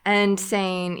 yeah. And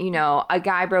saying, you know, a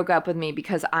guy broke up with me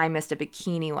because I missed a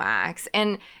bikini wax.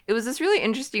 And it was this really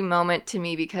interesting moment to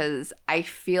me because I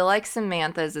feel like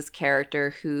Samantha is this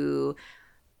character who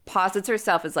posits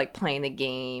herself as like playing the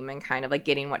game and kind of like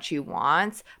getting what she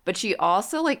wants, but she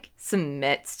also like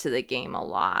submits to the game a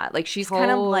lot. Like she's kind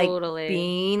of like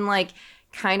being like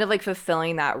kind of like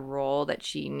fulfilling that role that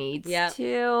she needs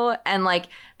to. And like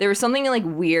there was something like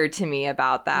weird to me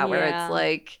about that where it's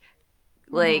like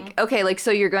okay, like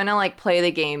so you're gonna like play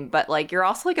the game, but like you're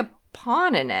also like a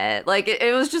pawn in it. Like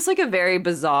it was just like a very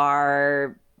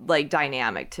bizarre like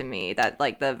dynamic to me, that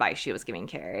like the advice she was giving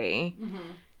Carrie.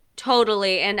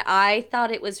 Totally. And I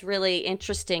thought it was really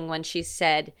interesting when she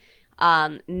said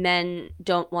men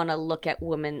don't want to look at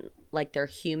women like they're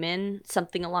human,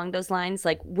 something along those lines.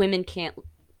 Like women can't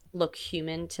look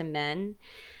human to men.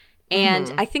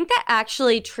 And I think that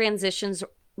actually transitions,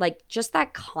 like just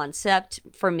that concept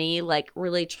for me, like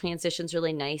really transitions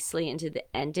really nicely into the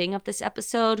ending of this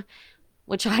episode,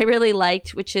 which I really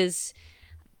liked, which is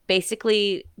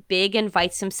basically Big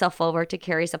invites himself over to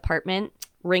Carrie's apartment.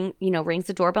 Rings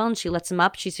the doorbell, and she lets him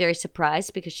up. She's very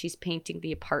surprised because she's painting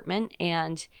the apartment,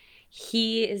 and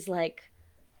he is like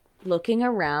looking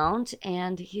around,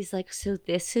 and he's like, so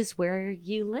this is where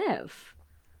you live?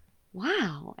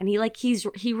 Wow. And he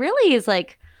really is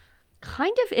like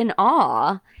kind of in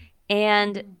awe.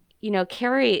 And,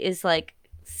 Carrie is like,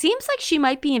 seems like she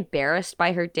might be embarrassed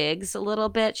by her digs a little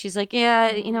bit. She's like, yeah,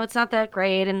 it's not that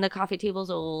great. And the coffee table's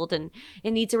old and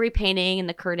it needs a repainting and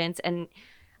the curtains. And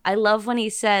I love when he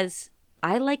says,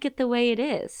 I like it the way it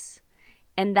is.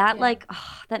 And that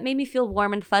that made me feel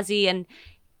warm and fuzzy. And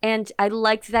I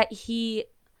liked that he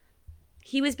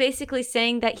was basically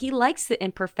saying that he likes the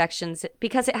imperfections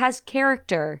because it has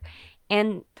character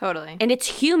and totally, and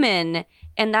it's human.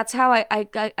 And that's how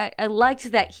I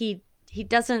liked that he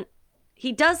does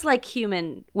like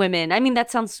human women. I mean,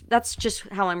 that's just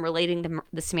how I'm relating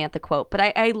the Samantha quote. But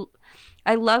I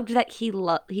loved that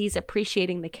he's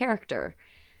appreciating the character.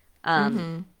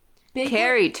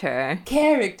 Character.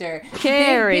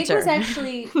 Big was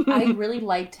actually, I really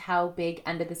liked how Big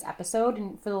ended this episode.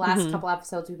 And for the last couple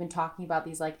episodes, we've been talking about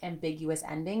these like ambiguous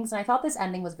endings. And I thought this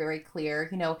ending was very clear.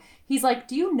 He's like,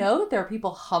 do you know that there are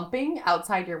people humping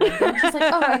outside your window? And she's like,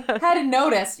 oh, I hadn't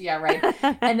noticed. Yeah, right.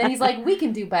 And then he's like, we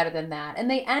can do better than that. And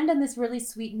they end on this really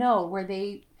sweet note where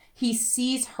he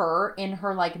sees her in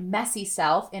her like messy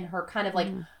self, in her kind of like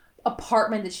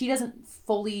apartment that she doesn't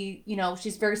fully,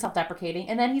 she's very self-deprecating,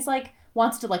 and then he's like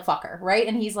wants to like fuck her, right?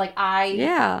 And he's like,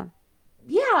 and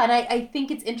I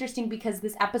think it's interesting because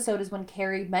this episode is when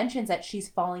Carrie mentions that she's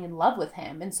falling in love with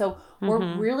him, and so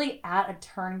we're really at a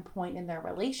turning point in their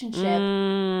relationship,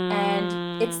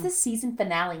 and it's the season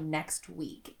finale next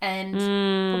week, and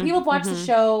for people who've watched the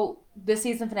show, the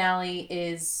season finale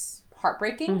is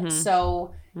heartbreaking,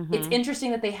 so it's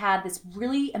interesting that they had this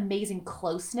really amazing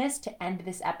closeness to end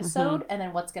this episode, and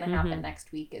then what's going to happen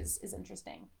next week is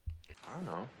interesting. I don't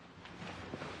know.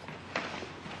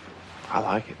 I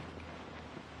like it.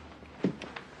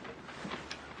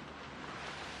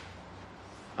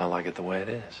 I like it the way it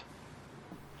is.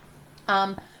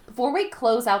 Before we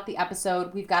close out the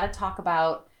episode, we've got to talk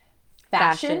about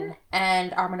fashion.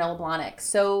 And our Manolo Blahnik.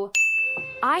 So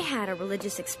I had a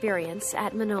religious experience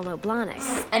at Manolo Blahnik.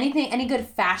 Any good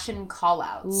fashion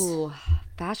call-outs? Ooh,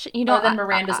 fashion. Other than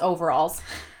Miranda's overalls.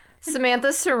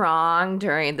 Samantha's sarong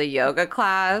during the yoga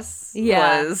class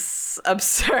was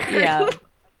absurd. Yeah.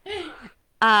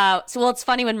 It's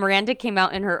funny when Miranda came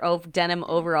out in her denim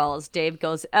overalls, Dave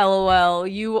goes, LOL,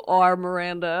 you are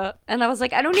Miranda. And I was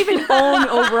like, I don't even own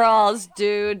overalls,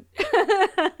 dude.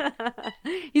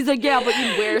 He's like, yeah, but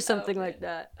you wear something like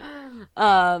that.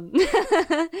 Yeah.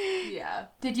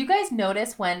 Did you guys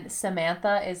notice when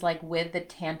Samantha is like with the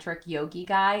tantric yogi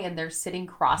guy and they're sitting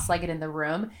cross-legged in the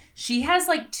room? She has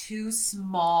like two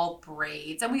small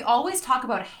braids, and we always talk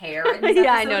about hair in these episodes,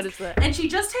 I noticed that. And she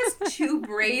just has two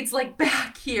braids like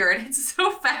back here, and it's so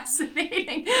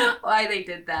fascinating why they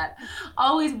did that.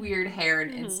 Always weird hair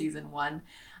in season one.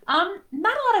 Not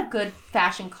a lot of good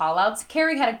fashion call-outs.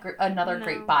 Carrie had another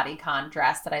great bodycon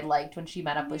dress that I liked when she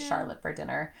met up with Charlotte for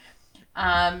dinner.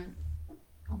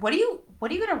 What are you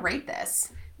gonna rate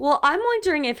this? Well, I'm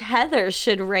wondering if Heather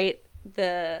should rate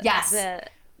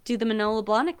do the Manolo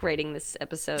Blahnik rating this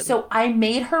episode. So I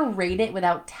made her rate it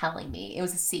without telling me. It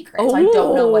was a secret. So I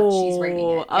don't know what she's rating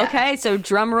it. Yeah. Okay, so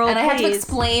drum roll, and I please. had to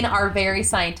explain our very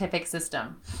scientific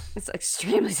system. It's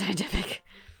extremely scientific.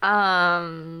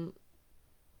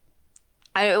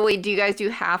 Wait, do you guys do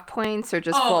half points or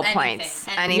just full points?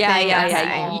 Anything.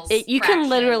 Yeah. You can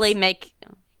literally make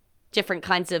different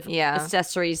kinds of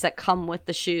accessories that come with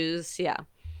the shoes. Yeah.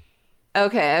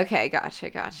 Okay.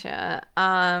 Gotcha.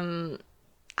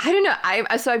 I don't know.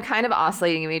 I'm kind of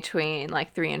oscillating between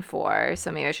like 3 and 4.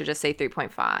 So maybe I should just say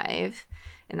 3.5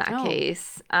 in that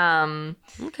case. Okay. I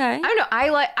don't know.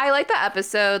 I like the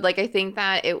episode. Like, I think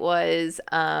that it was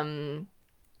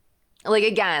like,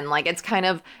 again, like, it's kind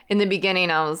of in the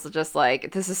beginning I was just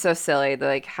like, this is so silly,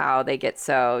 like how they get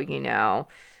so,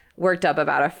 worked up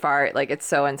about a fart. Like, it's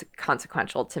so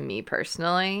inconsequential to me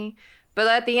personally. But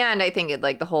at the end, I think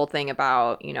like the whole thing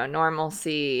about,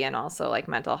 normalcy and also like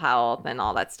mental health and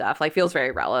all that stuff, like, feels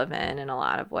very relevant in a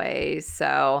lot of ways.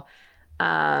 So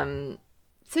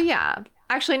yeah.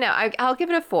 Actually, no, I'll give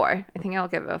it a 4. I think I'll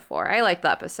give it a 4. I liked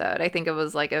the episode. I think it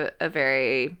was like it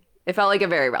felt like a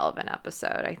very relevant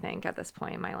episode, I think, at this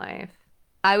point in my life.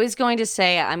 I was going to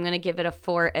say I'm going to give it a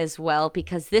 4 as well,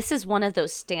 because this is one of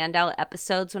those standout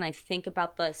episodes when I think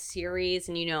about the series.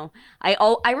 And,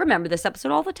 I remember this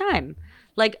episode all the time.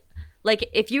 Like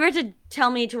if you were to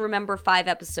tell me to remember 5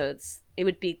 episodes, it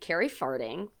would be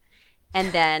Carrie-farting.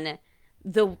 And then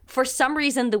for some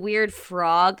reason, the weird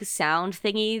frog sound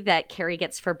thingy that Carrie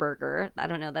gets for Burger. I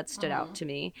don't know, that stood out to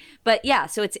me. But yeah,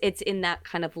 so it's in that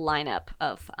kind of lineup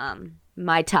of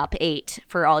my top 8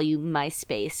 for all you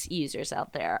MySpace users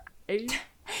out there.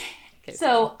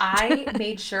 So I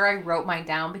made sure I wrote mine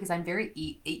down because I'm very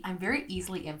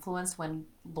easily influenced when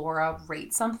Laura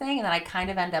rates something, and then I kind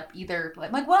of end up either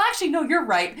like, well, actually, no, you're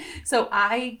right. So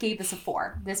I gave this a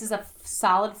 4. This is a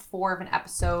solid 4 of an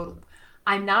episode.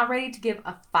 I'm not ready to give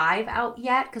a 5 out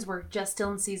yet because we're just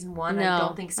still in season 1. No, I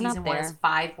don't think season 1 is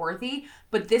 5 worthy,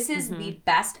 but this is the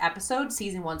best episode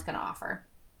season 1's going to offer.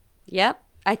 Yep,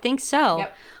 I think so.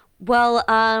 Yep.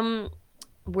 Well,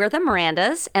 we're the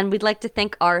Mirandas, and we'd like to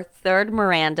thank our third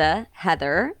Miranda,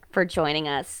 Heather, for joining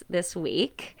us this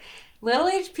week. Little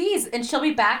HPs, and she'll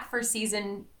be back for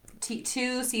season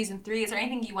 2, season 3. Is there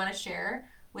anything you want to share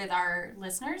with our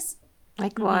listeners?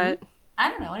 Like what? I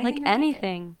don't know. Like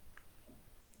anything.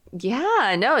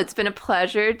 Yeah, no, it's been a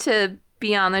pleasure to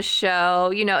be on the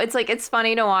show. You know, it's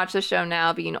funny to watch the show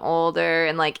now being older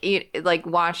and like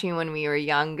watching when we were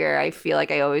younger. I feel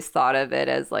like I always thought of it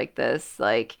as like this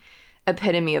like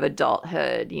epitome of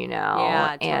adulthood, you know?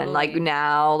 Yeah, totally. And like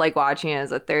now, like watching it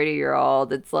as a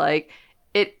 30-year-old, it's like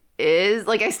it is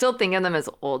like I still think of them as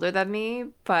older than me,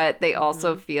 but they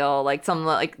also feel like some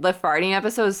like the farting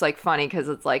episode is like funny because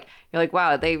it's like you're like,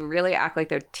 wow, they really act like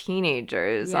they're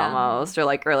teenagers almost or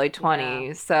like early 20s.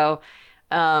 Yeah. So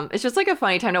it's just like a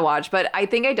funny time to watch. But I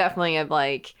think I definitely have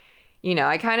like, you know,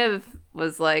 I kind of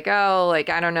was like, oh, like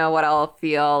I don't know what I'll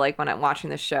feel like when I'm watching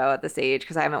the show at this age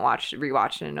because I haven't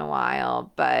rewatched it in a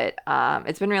while. But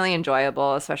it's been really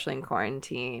enjoyable, especially in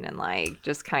quarantine and like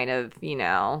just kind of, you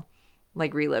know,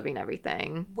 like reliving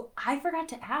everything. I forgot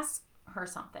to ask her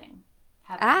something.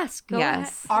 Ask. Go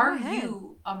yes. Ahead. Are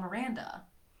you a Miranda?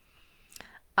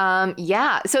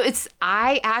 Yeah. So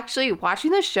I actually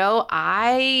watching the show,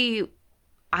 I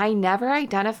never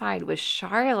identified with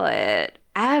Charlotte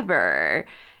ever.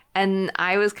 And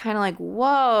I was kind of like,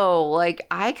 whoa, like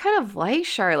I kind of like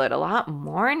Charlotte a lot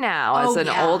more now as an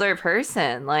older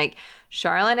person. Like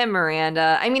Charlotte and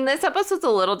Miranda. I mean, this episode's a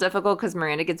little difficult because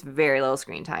Miranda gets very little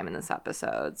screen time in this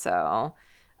episode. So,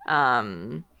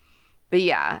 but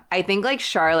yeah, I think like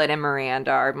Charlotte and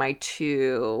Miranda are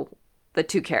the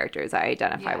two characters I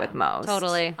identify with most.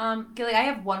 Totally. Gilly, I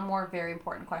have one more very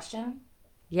important question.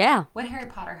 Yeah. What Harry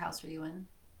Potter house were you in?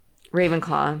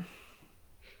 Ravenclaw.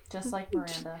 Just like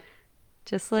Miranda.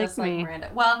 Just like me. Miranda.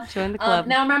 Well, join the club.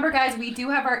 Now remember, guys, we do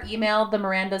have our email,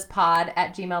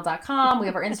 themirandaspod@gmail.com. We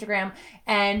have our Instagram,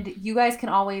 and you guys can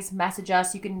always message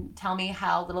us. You can tell me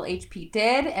how little HP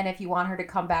did, and if you want her to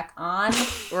come back on,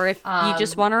 or if you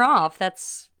just want her off,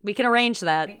 we can arrange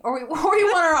that. Or you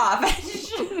want her off.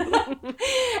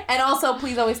 And also,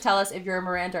 please always tell us if you're a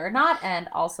Miranda or not, and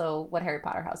also what Harry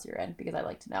Potter house you're in, because I'd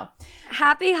like to know.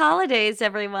 Happy holidays,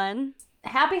 everyone.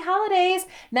 Happy holidays.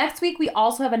 Next week, we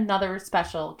also have another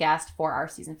special guest for our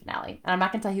season finale. And I'm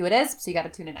not going to tell you who it is, so you got to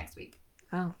tune in next week.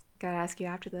 Oh, gotta ask you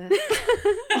after this.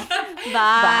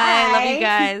 Bye. Love you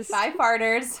guys. Bye,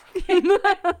 farters.